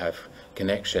people to have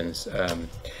connections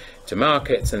to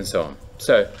markets and so on.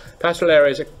 So pastoral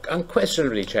areas are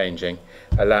unquestionably changing,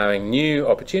 allowing new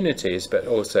opportunities but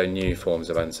also new forms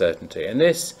of uncertainty. And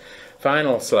this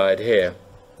final slide here,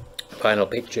 final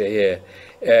picture here,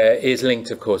 is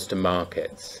linked of course to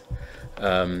markets.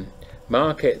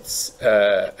 Markets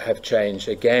have changed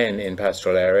again in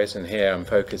pastoral areas, and here I'm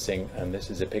focusing, and this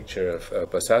is a picture of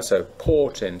Bosaso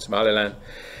port in Somaliland,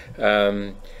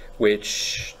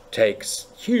 which takes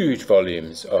huge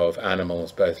volumes of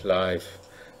animals, both live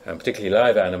and particularly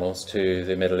live animals, to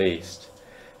the Middle East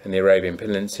and the Arabian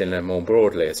Peninsula more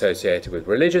broadly, associated with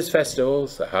religious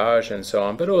festivals, the Hajj and so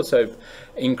on, but also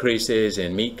increases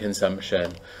in meat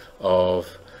consumption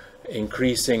of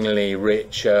increasingly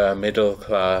richer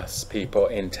middle-class people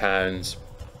in towns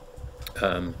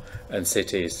and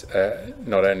cities,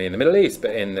 not only in the Middle East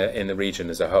but in the region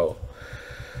as a whole.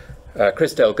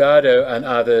 Chris Delgado and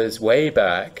others way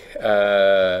back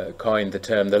coined the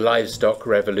term the livestock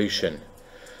revolution,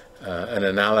 an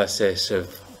analysis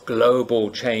of global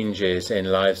changes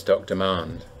in livestock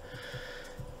demand.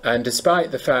 And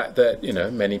despite the fact that,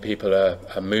 many people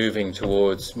are moving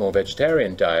towards more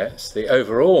vegetarian diets, the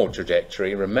overall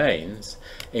trajectory remains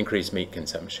increased meat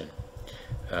consumption.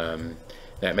 Now,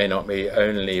 it may not be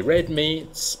only red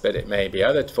meats, but it may be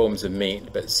other forms of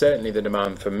meat, but certainly the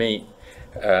demand for meat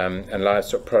and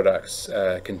livestock products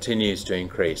continues to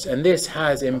increase. And this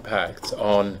has impacts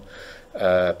on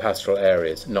pastoral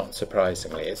areas, not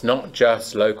surprisingly. It's not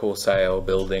just local sale,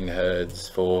 building herds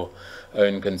for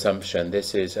own consumption.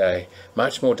 This is a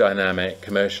much more dynamic,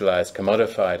 commercialized,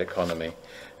 commodified economy,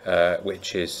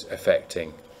 which is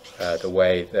affecting the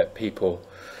way that people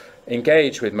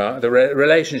engage with the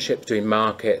relationship between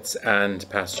markets and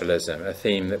pastoralism, a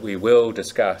theme that we will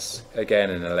discuss again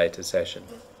in a later session.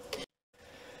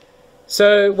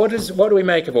 So what do we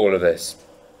make of all of this?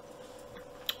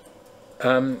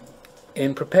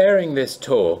 In preparing this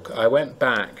talk, I went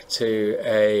back to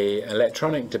an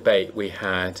electronic debate we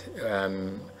had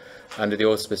under the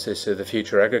auspices of the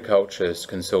Future Agricultures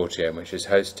Consortium, which is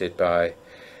hosted by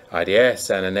IDS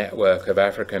and a network of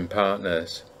African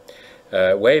partners,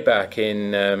 way back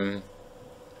in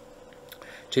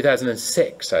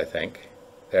 2006, I think,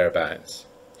 thereabouts.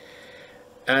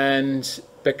 And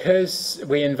because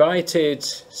we invited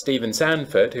Stephen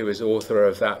Sanford, who was author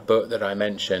of that book that I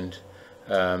mentioned,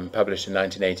 published in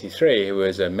 1983, who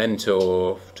was a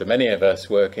mentor to many of us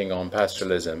working on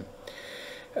pastoralism,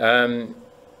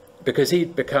 because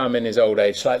he'd become in his old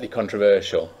age slightly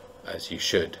controversial, as you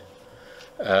should.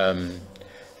 And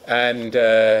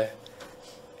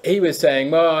he was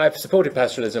saying, well, I've supported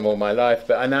pastoralism all my life,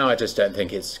 but now I just don't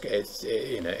think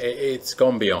it's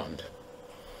gone beyond.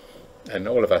 And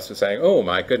all of us were saying, oh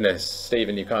my goodness,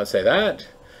 Stephen, you can't say that.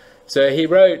 So he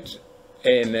wrote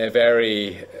in a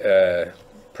very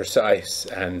precise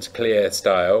and clear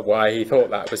style why he thought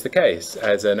that was the case,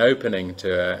 as an opening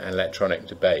to an electronic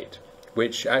debate,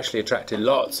 which actually attracted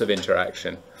lots of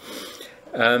interaction.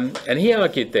 And he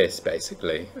argued this,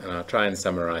 basically, and I'll try and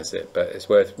summarize it, but it's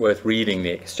worth reading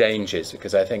the exchanges,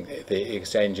 because I think the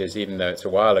exchanges, even though it's a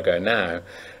while ago now,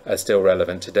 are still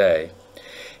relevant today.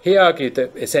 He argued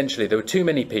that essentially there were too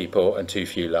many people and too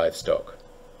few livestock.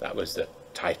 That was the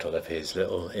title of his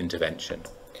little intervention.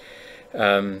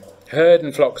 Herd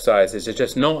and flock sizes are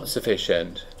just not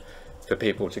sufficient for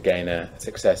people to gain a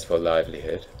successful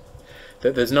livelihood,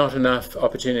 that there's not enough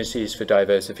opportunities for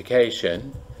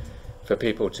diversification for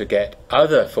people to get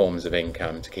other forms of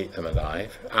income to keep them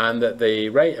alive, and that the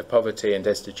rate of poverty and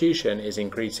destitution is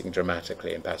increasing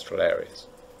dramatically in pastoral areas.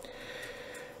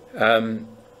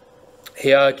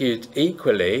 He argued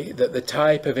equally that the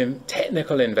type of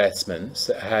technical investments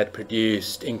that had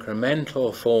produced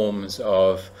incremental forms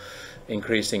of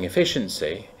increasing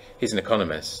efficiency, he's an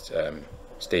economist,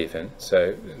 Stephen,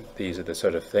 so these are the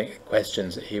sort of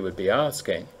questions that he would be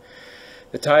asking.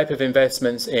 The type of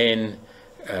investments in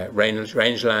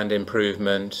rangeland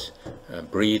improvement,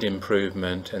 breed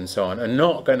improvement, and so on, are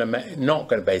not going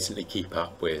to basically keep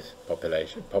up with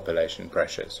population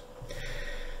pressures.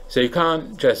 So you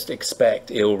can't just expect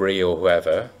ILRI or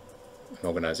whoever, an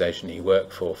organisation he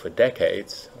worked for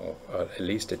decades, or at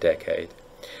least a decade,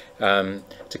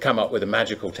 to come up with a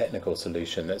magical technical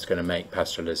solution that's going to make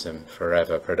pastoralism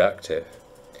forever productive.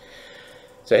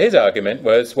 So his argument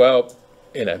was, well,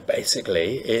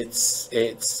 basically it's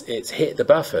hit the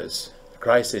buffers. The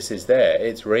crisis is there,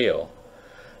 it's real,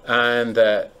 and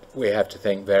that we have to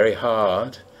think very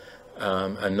hard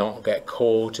and not get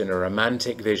caught in a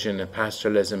romantic vision of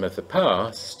pastoralism of the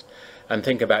past, and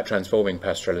think about transforming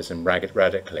pastoralism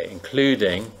radically,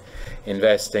 including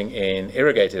investing in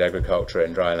irrigated agriculture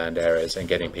in dryland areas and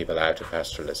getting people out of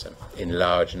pastoralism in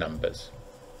large numbers.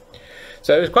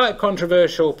 So it was quite a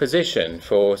controversial position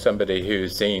for somebody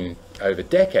who's seen over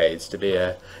decades to be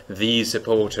the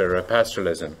supporter of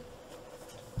pastoralism.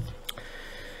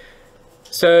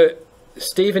 So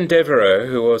Stephen Devereux,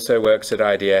 who also works at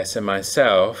IDS, and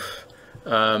myself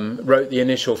wrote the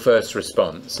initial first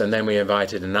response, and then we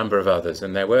invited a number of others,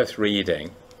 and they're worth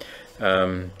reading.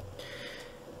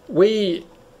 We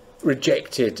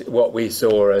rejected what we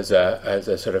saw as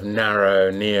a sort of narrow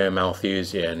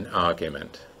neo-Malthusian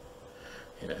argument.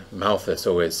 Malthus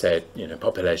always said,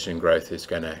 population growth is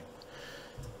going to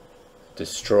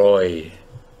destroy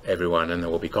everyone, and there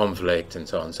will be conflict, and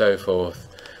so on and so forth.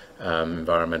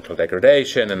 Environmental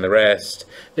degradation and the rest.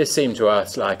 This seemed to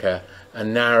us like a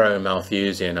narrow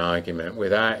Malthusian argument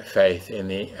without faith in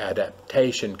the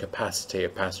adaptation capacity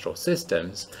of pastoral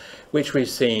systems, which we've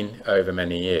seen over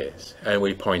many years. And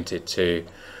we pointed to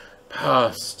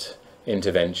past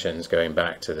interventions going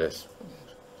back to the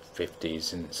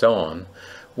 50s and so on,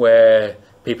 where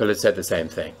people had said the same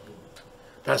thing.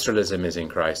 Pastoralism is in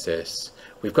crisis.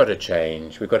 We've got to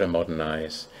change. We've got to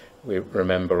modernize. We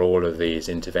remember all of these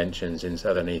interventions in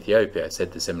southern Ethiopia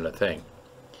said the similar thing.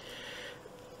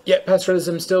 Yet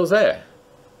pastoralism still's there.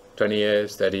 20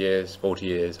 years, 30 years, 40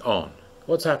 years on.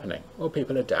 What's happening? Well,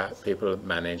 people adapt, people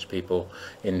manage, people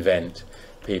invent,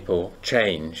 people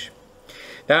change.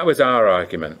 That was our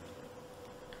argument.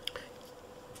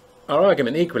 Our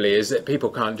argument equally is that people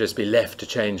can't just be left to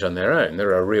change on their own.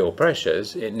 There are real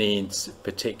pressures. It needs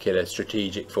particular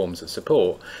strategic forms of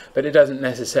support, but it doesn't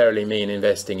necessarily mean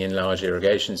investing in large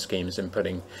irrigation schemes and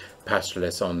putting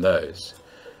pastoralists on those,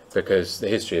 because the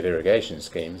history of irrigation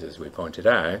schemes, as we pointed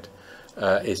out,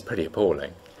 is pretty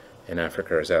appalling in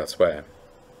Africa as elsewhere.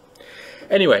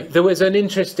 Anyway, there was an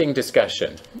interesting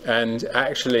discussion, and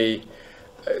actually,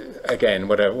 again,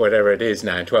 whatever it is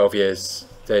now, 12 years,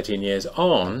 13 years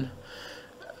on,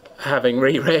 having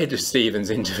reread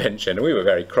Stephen's intervention, and we were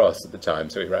very cross at the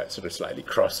time, so we wrote sort of slightly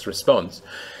cross response,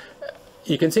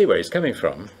 you can see where he's coming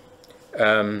from,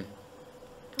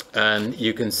 and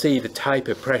you can see the type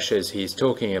of pressures he's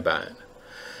talking about.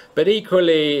 But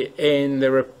equally, in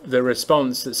the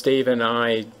response that Stephen,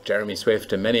 I, Jeremy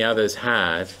Swift and many others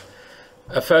had,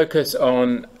 a focus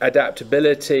on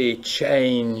adaptability,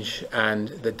 change, and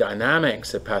the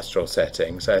dynamics of pastoral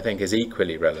settings, I think, is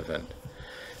equally relevant.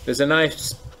 There's a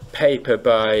nice paper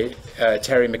by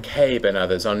Terry McCabe and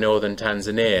others on northern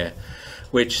Tanzania,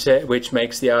 which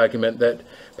makes the argument that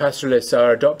pastoralists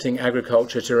are adopting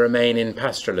agriculture to remain in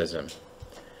pastoralism.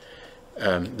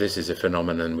 This is a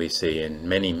phenomenon we see in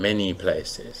many, many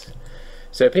places.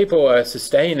 So people are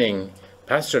sustaining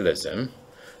pastoralism.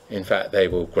 In fact, they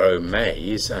will grow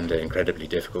maize under incredibly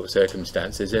difficult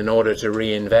circumstances in order to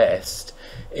reinvest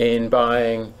in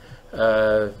buying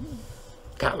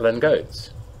cattle and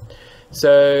goats.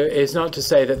 So it's not to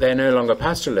say that they're no longer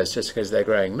pastoralists just because they're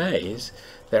growing maize.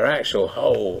 Their actual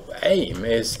whole aim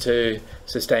is to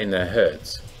sustain their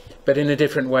herds, but in a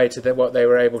different way to what they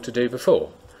were able to do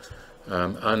before.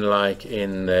 Unlike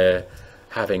in the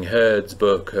Having Herds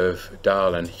book of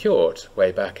Dahl and Hjort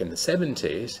way back in the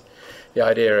 70s, the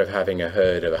idea of having a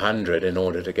herd of 100 in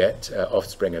order to get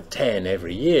offspring of 10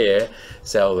 every year,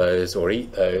 sell those or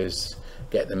eat those,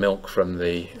 get the milk from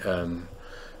the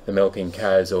milking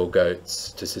cows or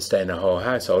goats to sustain a whole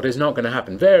household is not going to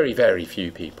happen. Very, very few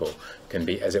people can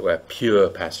be, as it were, pure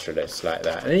pastoralists like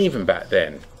that. And even back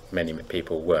then, many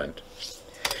people weren't.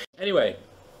 Anyway,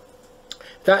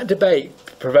 that debate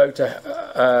provoked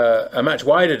a much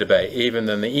wider debate even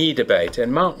than the E-debate.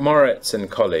 And Mark Moritz and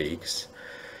colleagues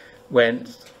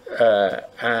went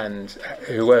and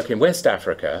who work in West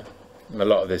Africa. A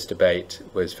lot of this debate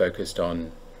was focused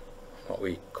on what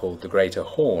we called the Greater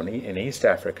Horn in East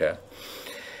Africa.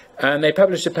 And they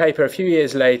published a paper a few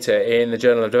years later in the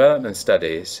Journal of Development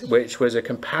Studies, which was a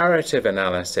comparative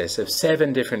analysis of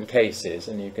 7 different cases,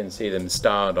 and you can see them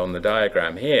starred on the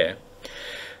diagram here,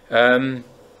 and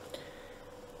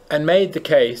made the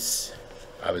case,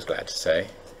 I was glad to say,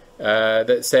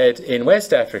 that said in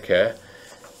West Africa,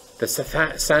 the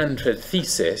Sanford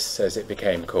thesis, as it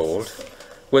became called,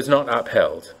 was not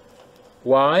upheld.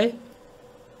 Why?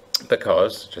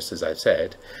 Because, just as I've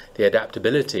said, the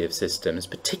adaptability of systems,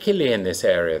 particularly in this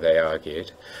area, they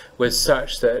argued, was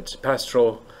such that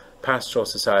pastoral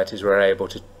societies were able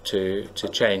to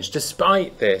change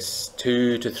despite this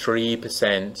 2 to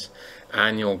 3%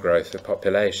 annual growth of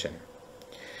population.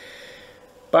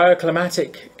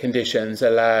 Bioclimatic conditions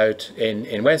allowed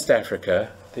in West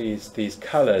Africa, these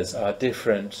colours are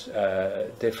different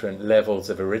levels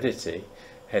of aridity,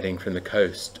 heading from the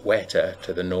coast wetter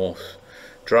to the north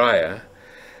drier.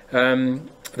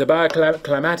 The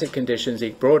bioclimatic conditions,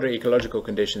 broader ecological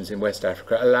conditions in West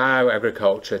Africa, allow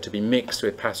agriculture to be mixed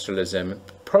with pastoralism,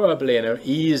 probably in an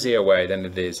easier way than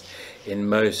it is in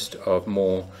most of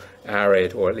more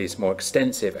arid, or at least more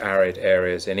extensive arid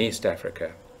areas in East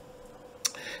Africa.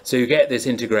 So you get this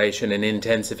integration and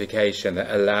intensification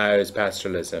that allows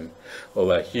pastoralism,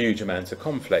 although huge amounts of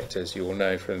conflict, as you all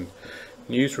know from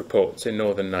news reports in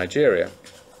northern Nigeria,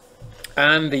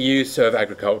 and the use of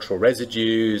agricultural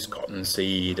residues,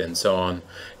 cottonseed and so on,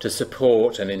 to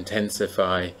support and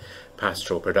intensify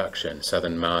pastoral production.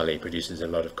 Southern Mali produces a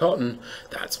lot of cotton.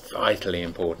 That's vitally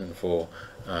important for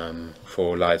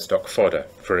livestock fodder,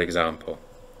 for example.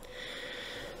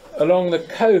 Along the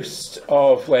coast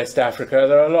of West Africa,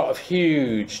 there are a lot of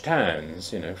huge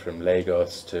towns, from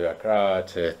Lagos to Accra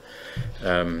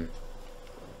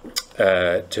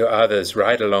to others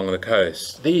right along the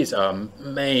coast. These are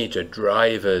major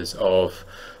drivers of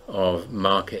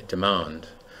market demand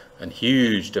and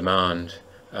huge demand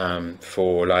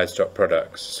for livestock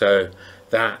products. So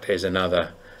that is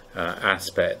another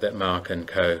aspect that Mark and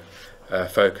co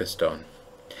focused on.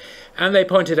 And they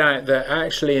pointed out that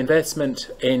actually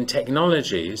investment in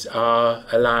technologies are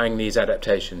allowing these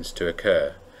adaptations to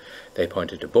occur. They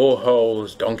pointed to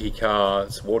boreholes, donkey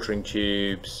carts, watering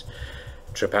tubes,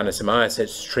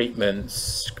 trypanosomiasis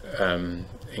treatments,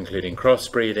 including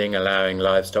crossbreeding, allowing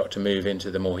livestock to move into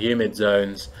the more humid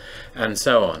zones, and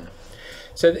so on.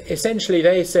 So essentially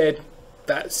they said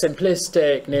that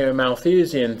simplistic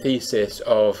neo-Malthusian thesis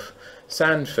of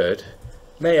Sanford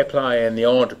may apply in the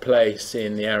odd place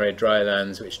in the arid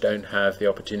drylands which don't have the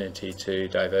opportunity to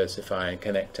diversify and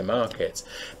connect to markets,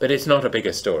 but it's not a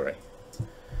bigger story,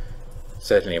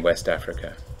 certainly in West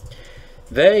Africa.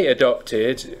 They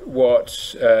adopted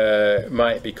what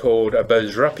might be called a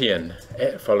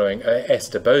Boesrupian, following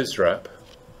Esther Boesrup,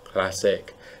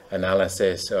 classic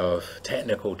analysis of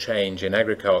technical change in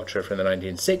agriculture from the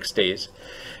 1960s,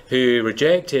 who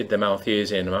rejected the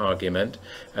Malthusian argument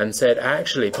and said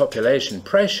actually population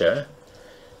pressure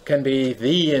can be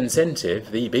the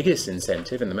incentive, the biggest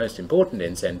incentive and the most important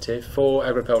incentive for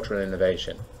agricultural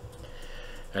innovation.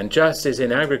 And just as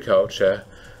in agriculture,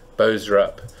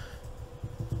 Boesrup,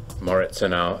 Moritz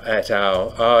et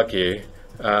al. Argue,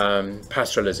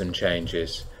 pastoralism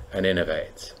changes and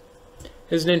innovates.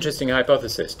 Here's an interesting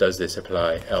hypothesis. Does this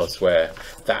apply elsewhere,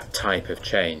 that type of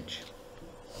change?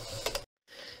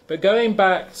 But going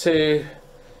back to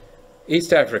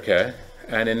East Africa,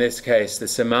 and in this case the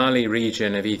Somali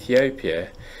region of Ethiopia,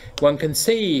 one can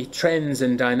see trends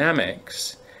and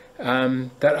dynamics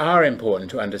that are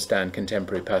important to understand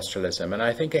contemporary pastoralism. And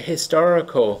I think a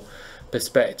historical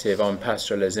perspective on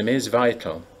pastoralism is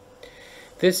vital.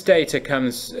 This data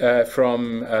comes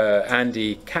from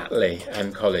Andy Catley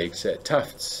and colleagues at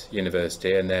Tufts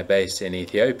University, and they're based in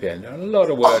Ethiopia, and done a lot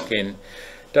of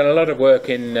work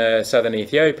in southern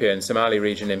Ethiopia and Somali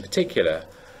region in particular,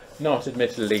 not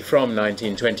admittedly from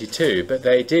 1922, but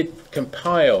they did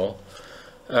compile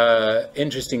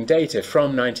interesting data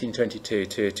from 1922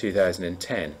 to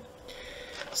 2010.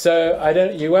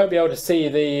 So you won't be able to see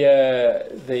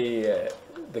the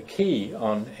key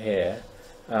on here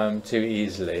too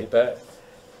easily, but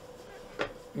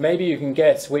maybe you can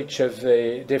guess which of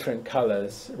the different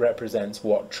colours represents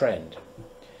what trend.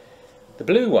 The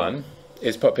blue one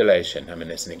is population. I mean,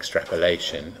 it's an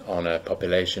extrapolation on a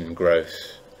population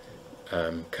growth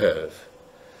curve.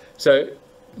 So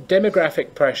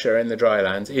demographic pressure in the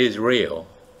drylands is real,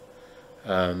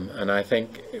 and I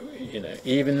think, you know,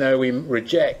 even though we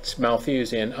reject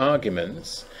Malthusian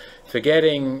arguments,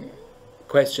 forgetting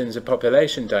questions of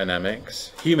population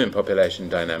dynamics, human population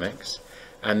dynamics,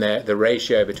 and the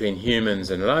ratio between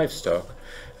humans and livestock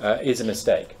is a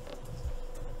mistake.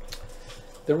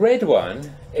 The red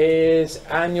one is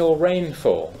annual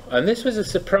rainfall, and this was a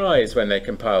surprise when they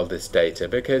compiled this data,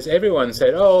 because everyone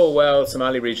said, oh well,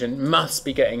 Somali region must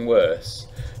be getting worse,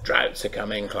 droughts are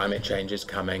coming, climate change is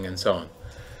coming, and so on.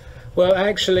 Well,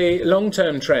 actually,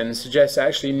 long-term trends suggest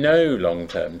actually no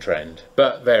long-term trend,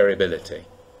 but variability.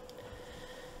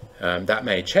 That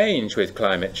may change with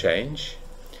climate change,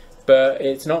 but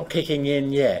it's not kicking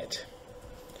in yet.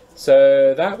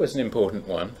 So that was an important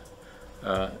one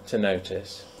to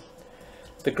notice.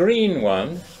 The green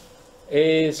one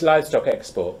is livestock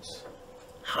exports.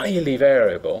 Highly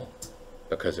variable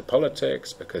because of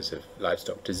politics, because of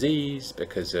livestock disease,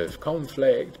 because of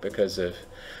conflict, because of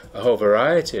a whole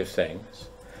variety of things,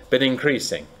 but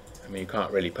increasing. I mean, you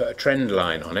can't really put a trend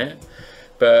line on it.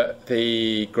 But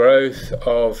the growth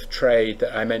of trade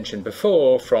that I mentioned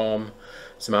before from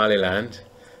Somaliland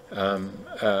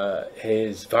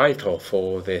is vital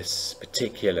for this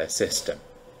particular system.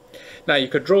 Now, you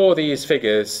could draw these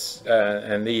figures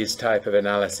and these type of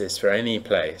analysis for any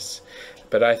place,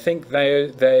 but I think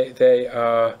they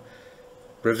are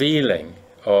revealing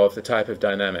of the type of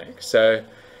dynamic. So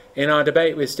in our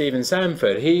debate with Stephen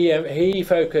Sanford, he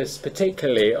focused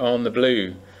particularly on the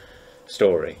blue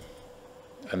story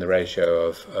and the ratio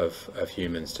of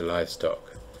humans to livestock.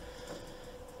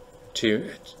 Too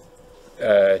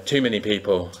many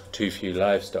people, too few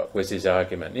livestock was his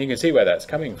argument. You can see where that's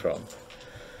coming from.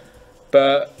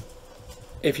 But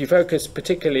if you focus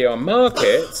particularly on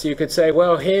markets, you could say,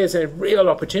 well, here's a real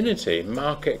opportunity,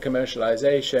 market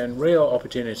commercialization, real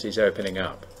opportunities opening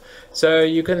up. So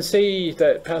you can see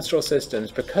that pastoral systems,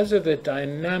 because of the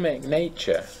dynamic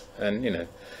nature, and you know,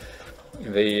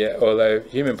 although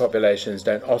human populations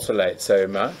don't oscillate so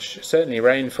much, certainly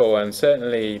rainfall and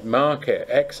certainly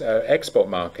export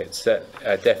markets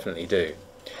definitely do.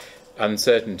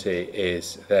 Uncertainty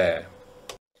is there.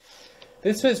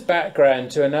 This was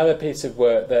background to another piece of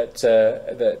work that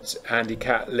Andy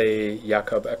Catley,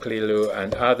 Jakob Aklilu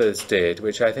and others did,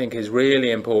 which I think is really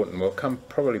important. We'll come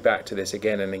probably back to this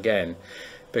again and again,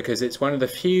 because it's one of the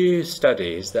few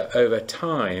studies that over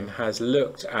time has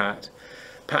looked at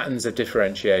patterns of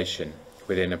differentiation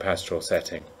within a pastoral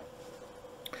setting.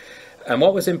 And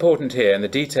what was important here, and the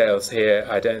details here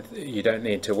you don't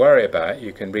need to worry about,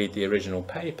 you can read the original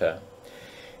paper,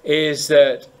 is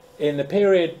that in the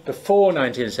period before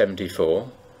 1974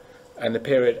 and the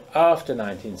period after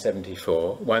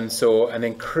 1974, one saw an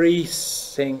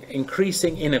increasing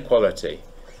inequality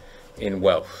in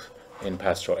wealth in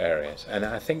pastoral areas. And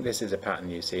I think this is a pattern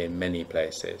you see in many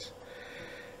places.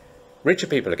 Richer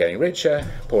people are getting richer,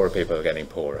 poorer people are getting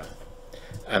poorer.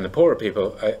 And the poorer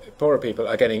people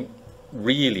are getting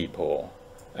really poor,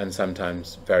 and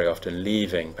sometimes very often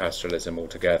leaving pastoralism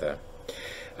altogether.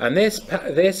 And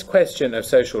this question of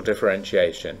social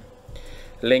differentiation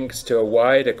links to a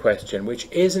wider question which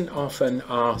isn't often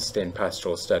asked in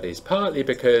pastoral studies, partly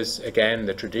because, again,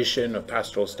 the tradition of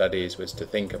pastoral studies was to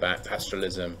think about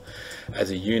pastoralism as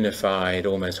a unified,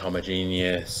 almost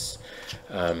homogeneous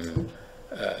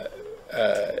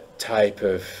type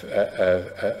of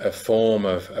a form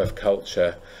of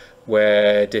culture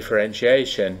where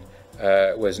differentiation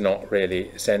was not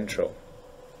really central.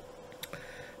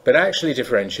 But actually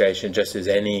differentiation, just as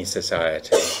any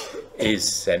society,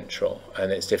 is central,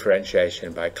 and it's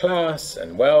differentiation by class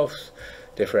and wealth,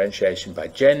 differentiation by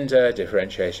gender,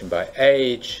 differentiation by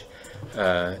age,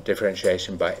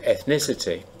 differentiation by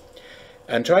ethnicity.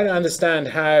 And trying to understand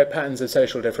how patterns of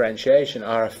social differentiation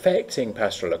are affecting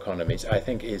pastoral economies, I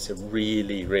think, is a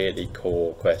really, really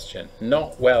core question,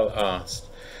 not well asked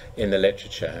in the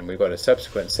literature. And we've got a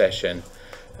subsequent session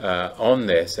on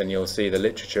this, and you'll see the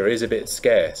literature is a bit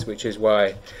scarce, which is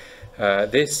why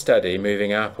this study,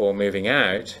 moving up or moving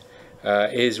out,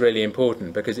 is really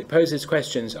important, because it poses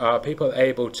questions: are people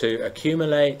able to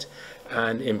accumulate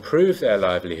and improve their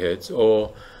livelihoods,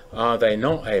 or are they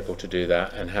not able to do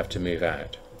that and have to move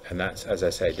out? And that's, as I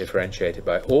say, differentiated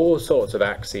by all sorts of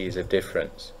axes of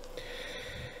difference.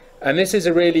 And this is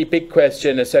a really big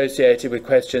question associated with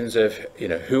questions of,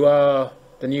 who are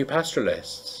the new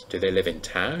pastoralists? Do they live in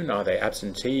town? Are they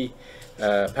absentee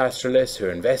pastoralists who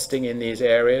are investing in these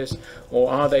areas?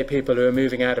 Or are they people who are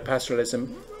moving out of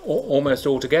pastoralism almost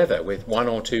altogether with 1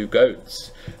 or 2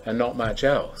 goats and not much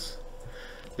else?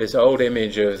 This old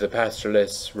image of the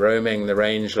pastoralists roaming the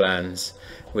rangelands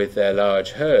with their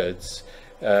large herds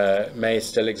may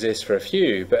still exist for a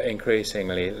few, but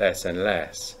increasingly less and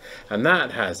less. And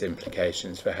that has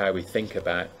implications for how we think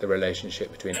about the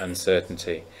relationship between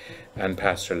uncertainty and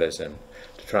pastoralism,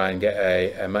 to try and get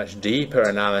a much deeper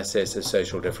analysis of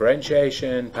social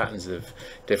differentiation, patterns of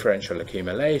differential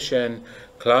accumulation,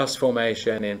 class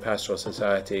formation in pastoral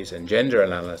societies, and gender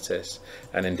analysis,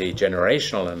 and indeed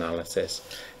generational analysis,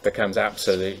 becomes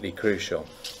absolutely crucial.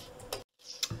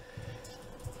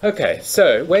 Okay,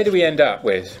 so where do we end up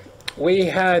with? We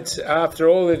had, after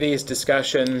all of these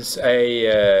discussions,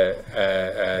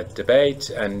 a debate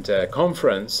and a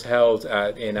conference held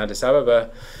in Addis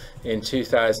Ababa in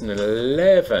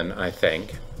 2011, I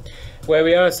think, where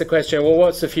we asked the question, well,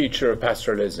 what's the future of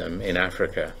pastoralism in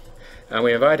Africa? And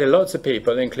we invited lots of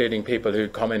people, including people who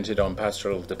commented on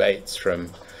pastoral debates for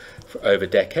over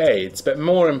decades, but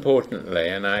more importantly,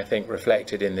 and I think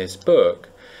reflected in this book,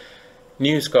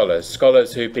 new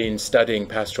scholars who've been studying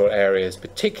pastoral areas,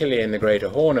 particularly in the Greater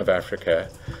Horn of Africa,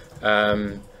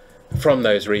 from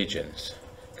those regions.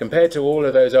 Compared to all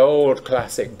of those old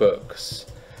classic books,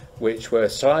 which were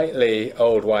slightly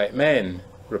old white men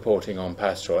reporting on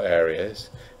pastoral areas,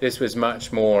 this was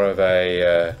much more of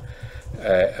a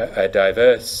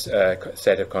diverse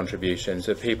set of contributions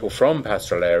of people from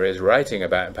pastoral areas writing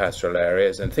about pastoral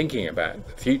areas and thinking about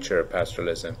the future of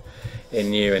pastoralism in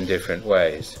new and different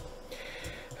ways.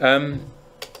 One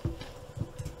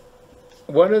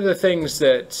of the things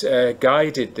that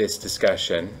guided this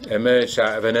discussion emerged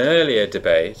out of an earlier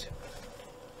debate,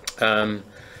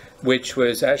 which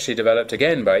was actually developed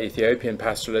again by Ethiopian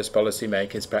pastoralist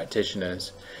policymakers,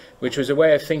 practitioners, which was a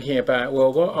way of thinking about,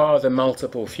 well, what are the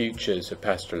multiple futures of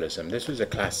pastoralism? This was a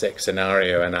classic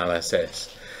scenario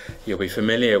analysis. You'll be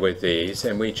familiar with these,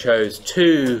 and we chose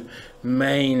 2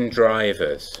 main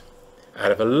drivers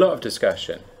out of a lot of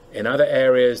discussion. In other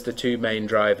areas, the 2 main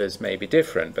drivers may be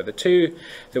different, but the 2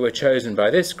 that were chosen by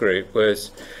this group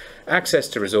was access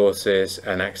to resources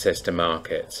and access to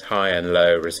markets, high and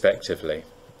low respectively.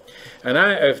 And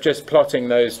out of just plotting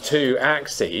those 2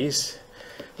 axes,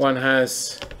 one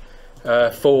has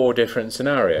 4 different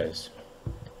scenarios,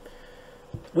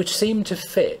 which seem to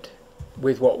fit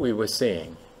with what we were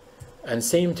seeing, and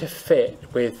seem to fit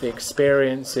with the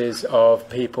experiences of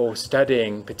people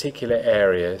studying particular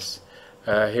areas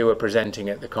who were presenting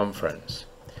at the conference.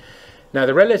 Now,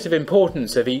 the relative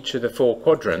importance of each of the 4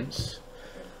 quadrants,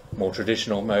 more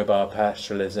traditional mobile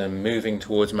pastoralism, moving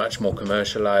towards much more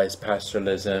commercialized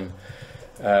pastoralism,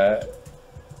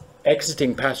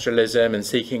 exiting pastoralism and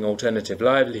seeking alternative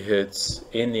livelihoods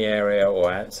in the area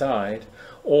or outside,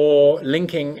 or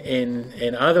linking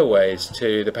in other ways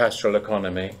to the pastoral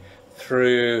economy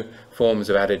through forms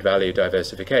of added value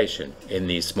diversification in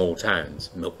these small towns,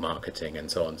 milk marketing and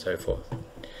so on and so forth.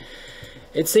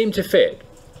 It seemed to fit,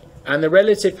 and the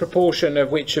relative proportion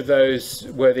of which of those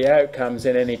were the outcomes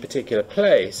in any particular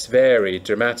place varied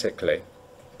dramatically,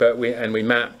 but we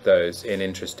mapped those in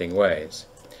interesting ways.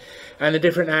 And the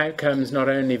different outcomes not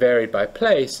only varied by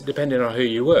place, depending on who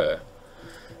you were.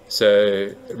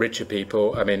 So richer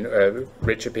people,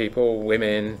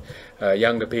 women,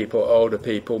 younger people, older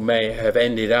people may have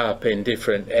ended up in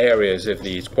different areas of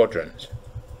these quadrants.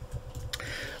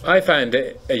 I found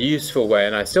it a useful way,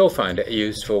 and I still find it a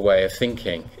useful way of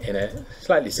thinking in a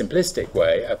slightly simplistic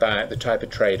way about the type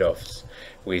of trade-offs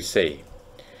we see.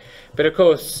 But of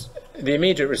course, the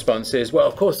immediate response is, well,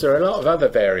 of course, there are a lot of other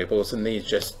variables than these,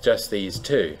 just these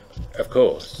 2, of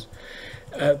course.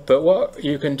 But what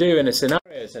you can do in a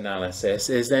scenarios analysis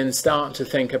is then start to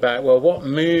think about, well, what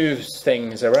moves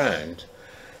things around?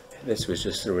 This was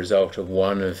just the result of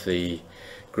one of the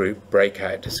group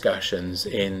breakout discussions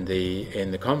in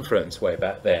the conference way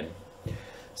back then.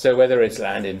 So whether it's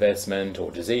land investment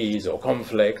or disease or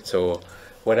conflict or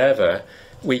whatever,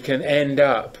 we can end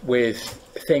up with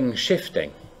things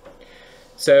shifting.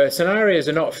 So scenarios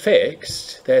are not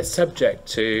fixed, they're subject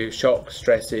to shocks,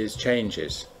 stresses,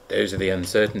 changes. Those are the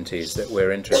uncertainties that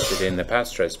we're interested in the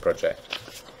PASTRES project.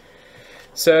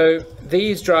 So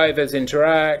these drivers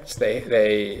interact,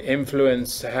 they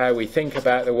influence how we think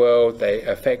about the world, they're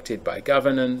affected by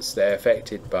governance, they're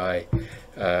affected by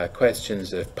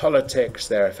questions of politics,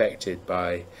 they're affected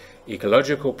by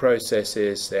ecological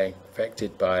processes, they're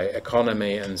affected by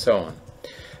economy and so on.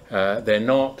 They're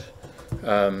not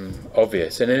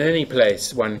obvious, and in any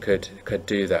place one could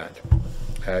do that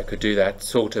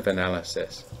sort of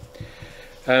analysis.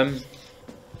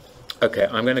 Okay,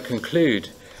 I'm going to conclude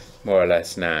more or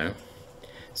less now.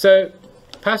 So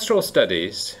pastoral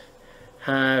studies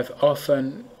have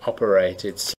often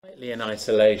operated slightly in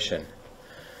isolation,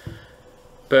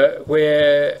 but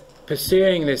we're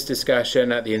pursuing this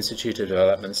discussion at the Institute of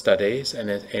Development Studies and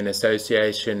in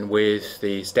association with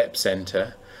the STEP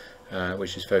Centre,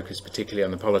 which is focused particularly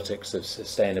on the politics of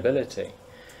sustainability.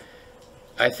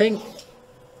 I think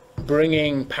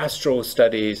bringing pastoral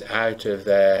studies out of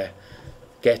their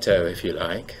ghetto, if you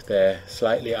like, their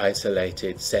slightly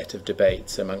isolated set of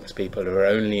debates amongst people who are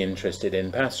only interested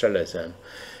in pastoralism,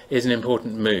 is an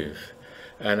important move.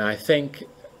 And I think,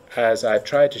 as I've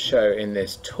tried to show in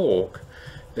this talk,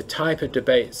 the type of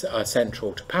debates that are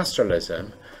central to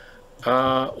pastoralism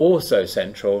are also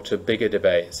central to bigger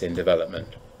debates in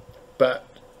development, but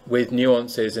with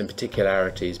nuances and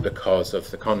particularities because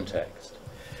of the context.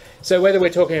 So whether we're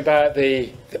talking about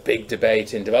the big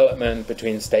debate in development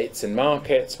between states and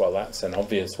markets, well, that's an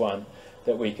obvious one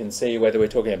that we can see. Whether we're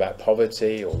talking about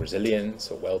poverty or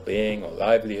resilience or well-being or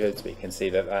livelihoods, we can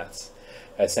see that that's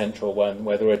a central one.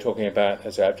 Whether we're talking about,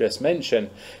 as I've just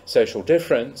mentioned, social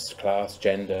difference, class,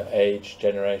 gender, age,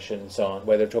 generation, and so on.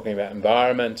 Whether we're talking about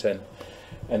environment and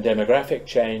demographic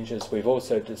change, as we've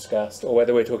also discussed, or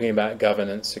whether we're talking about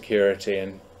governance, security,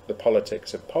 and the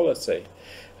politics of policy,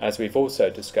 as we've also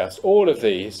discussed. All of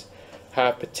these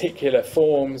have particular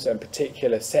forms and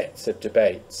particular sets of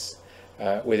debates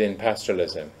within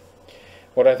pastoralism.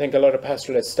 What I think a lot of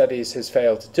pastoralist studies has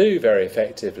failed to do very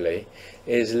effectively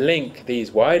is link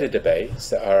these wider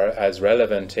debates that are as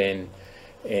relevant in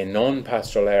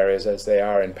non-pastoral areas as they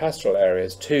are in pastoral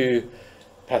areas to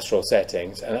pastoral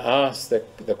settings, and ask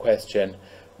the question,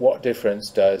 what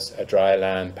difference does a dry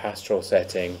land pastoral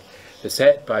setting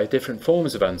beset by different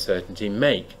forms of uncertainty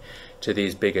make to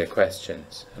these bigger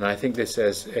questions? And I think this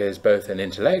is both an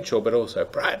intellectual but also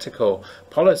practical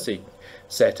policy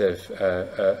set of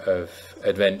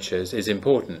adventures is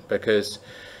important, because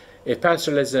if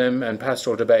pastoralism and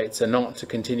pastoral debates are not to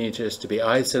continue just to be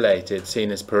isolated,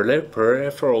 seen as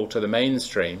peripheral to the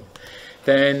mainstream,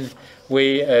 then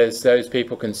we, as those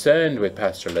people concerned with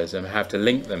pastoralism, have to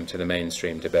link them to the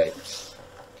mainstream debates.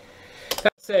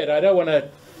 That said, I don't want to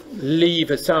leave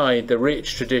aside the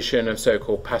rich tradition of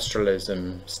so-called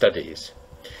pastoralism studies.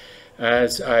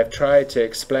 As I've tried to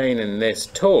explain in this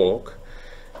talk,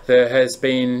 there has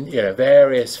been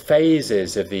various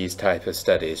phases of these type of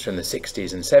studies from the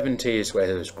 60s and 70s, where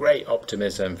there was great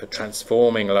optimism for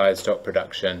transforming livestock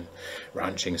production,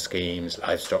 ranching schemes,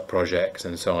 livestock projects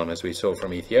and so on, as we saw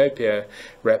from Ethiopia,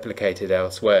 replicated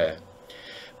elsewhere.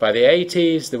 By the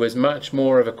 80s, there was much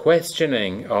more of a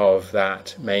questioning of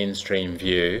that mainstream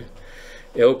view.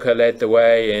 Ilke led the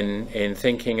way in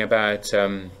thinking about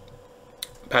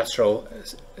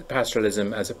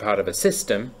pastoralism as a part of a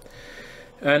system.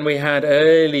 And we had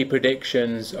early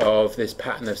predictions of this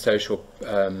pattern of social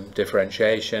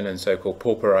differentiation and so-called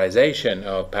pauperization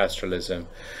of pastoralism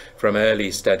from early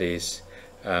studies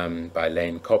by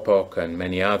Lane Kopok and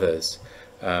many others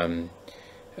from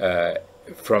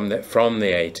the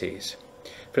 80s.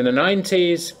 From the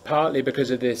 90s, partly because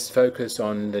of this focus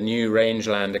on the new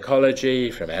rangeland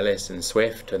ecology from Ellis and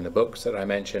Swift and the books that I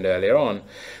mentioned earlier on,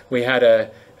 we had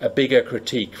a bigger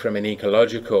critique from an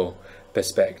ecological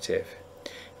perspective,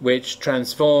 which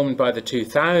transformed by the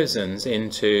 2000s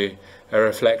into a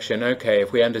reflection, okay,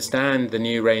 if we understand the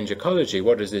new range ecology,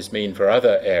 what does this mean for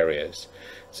other areas?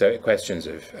 So questions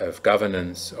of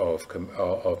governance,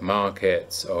 of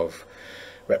markets, of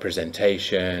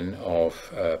representation,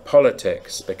 of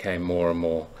politics became more and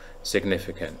more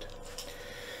significant.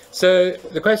 So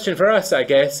the question for us, I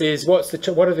guess, is what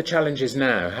are the challenges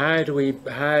now? How do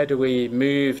we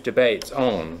move debates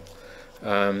on?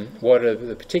 What are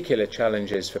the particular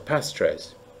challenges for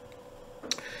PASTRES?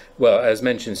 Well, as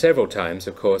mentioned several times,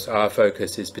 of course, our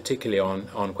focus is particularly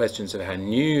on questions of how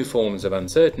new forms of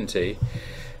uncertainty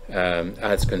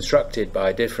as constructed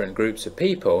by different groups of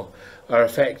people, are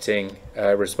affecting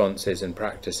responses and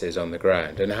practices on the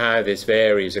ground, and how this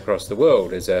varies across the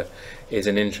world is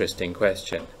an interesting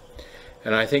question.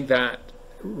 And I think that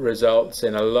results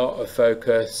in a lot of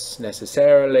focus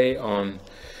necessarily on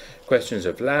questions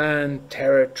of land,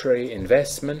 territory,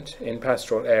 investment in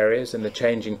pastoral areas, and the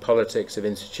changing politics of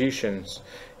institutions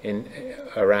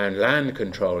around land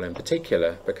control in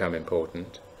particular become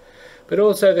important. But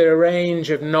also there are a range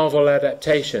of novel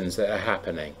adaptations that are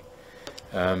happening.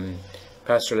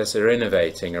 Pastoralists are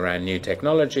innovating around new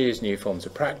technologies, new forms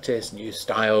of practice, new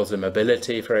styles of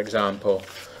mobility, for example,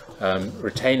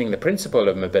 retaining the principle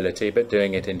of mobility but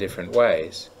doing it in different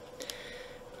ways.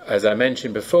 As I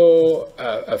mentioned before,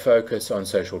 a focus on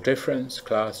social difference,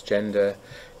 class, gender,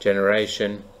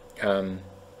 generation, a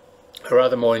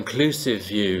rather more inclusive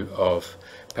view of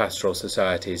pastoral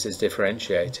societies is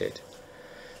differentiated.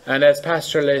 And as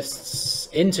pastoralists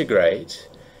integrate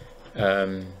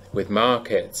with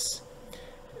markets,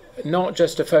 not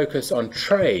just a focus on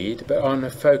trade, but on a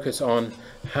focus on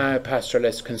how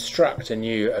pastoralists construct a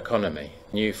new economy,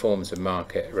 new forms of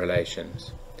market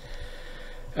relations.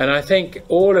 And I think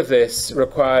all of this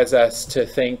requires us to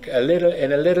think in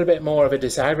a little bit more of a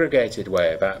disaggregated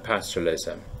way about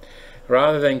pastoralism,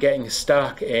 rather than getting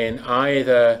stuck in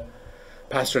either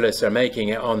pastoralists are making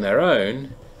it on their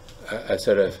own, a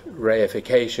sort of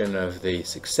reification of the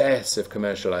success of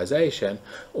commercialization,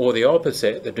 or the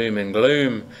opposite, the doom and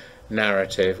gloom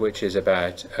narrative, which is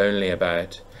only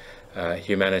about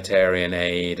humanitarian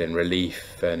aid and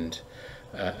relief and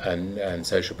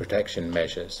social protection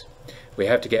measures. We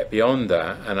have to get beyond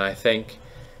that, and I think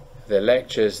the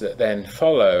lectures that then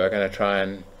follow are going to try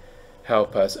and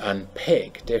help us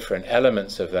unpick different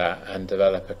elements of that and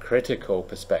develop a critical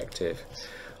perspective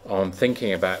on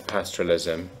thinking about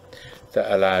pastoralism that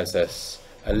allows us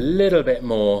a little bit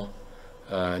more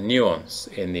nuance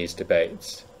in these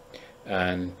debates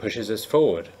and pushes us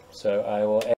forward. So I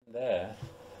will end there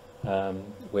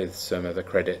with some of the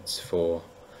credits for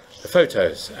the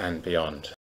photos and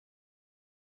beyond.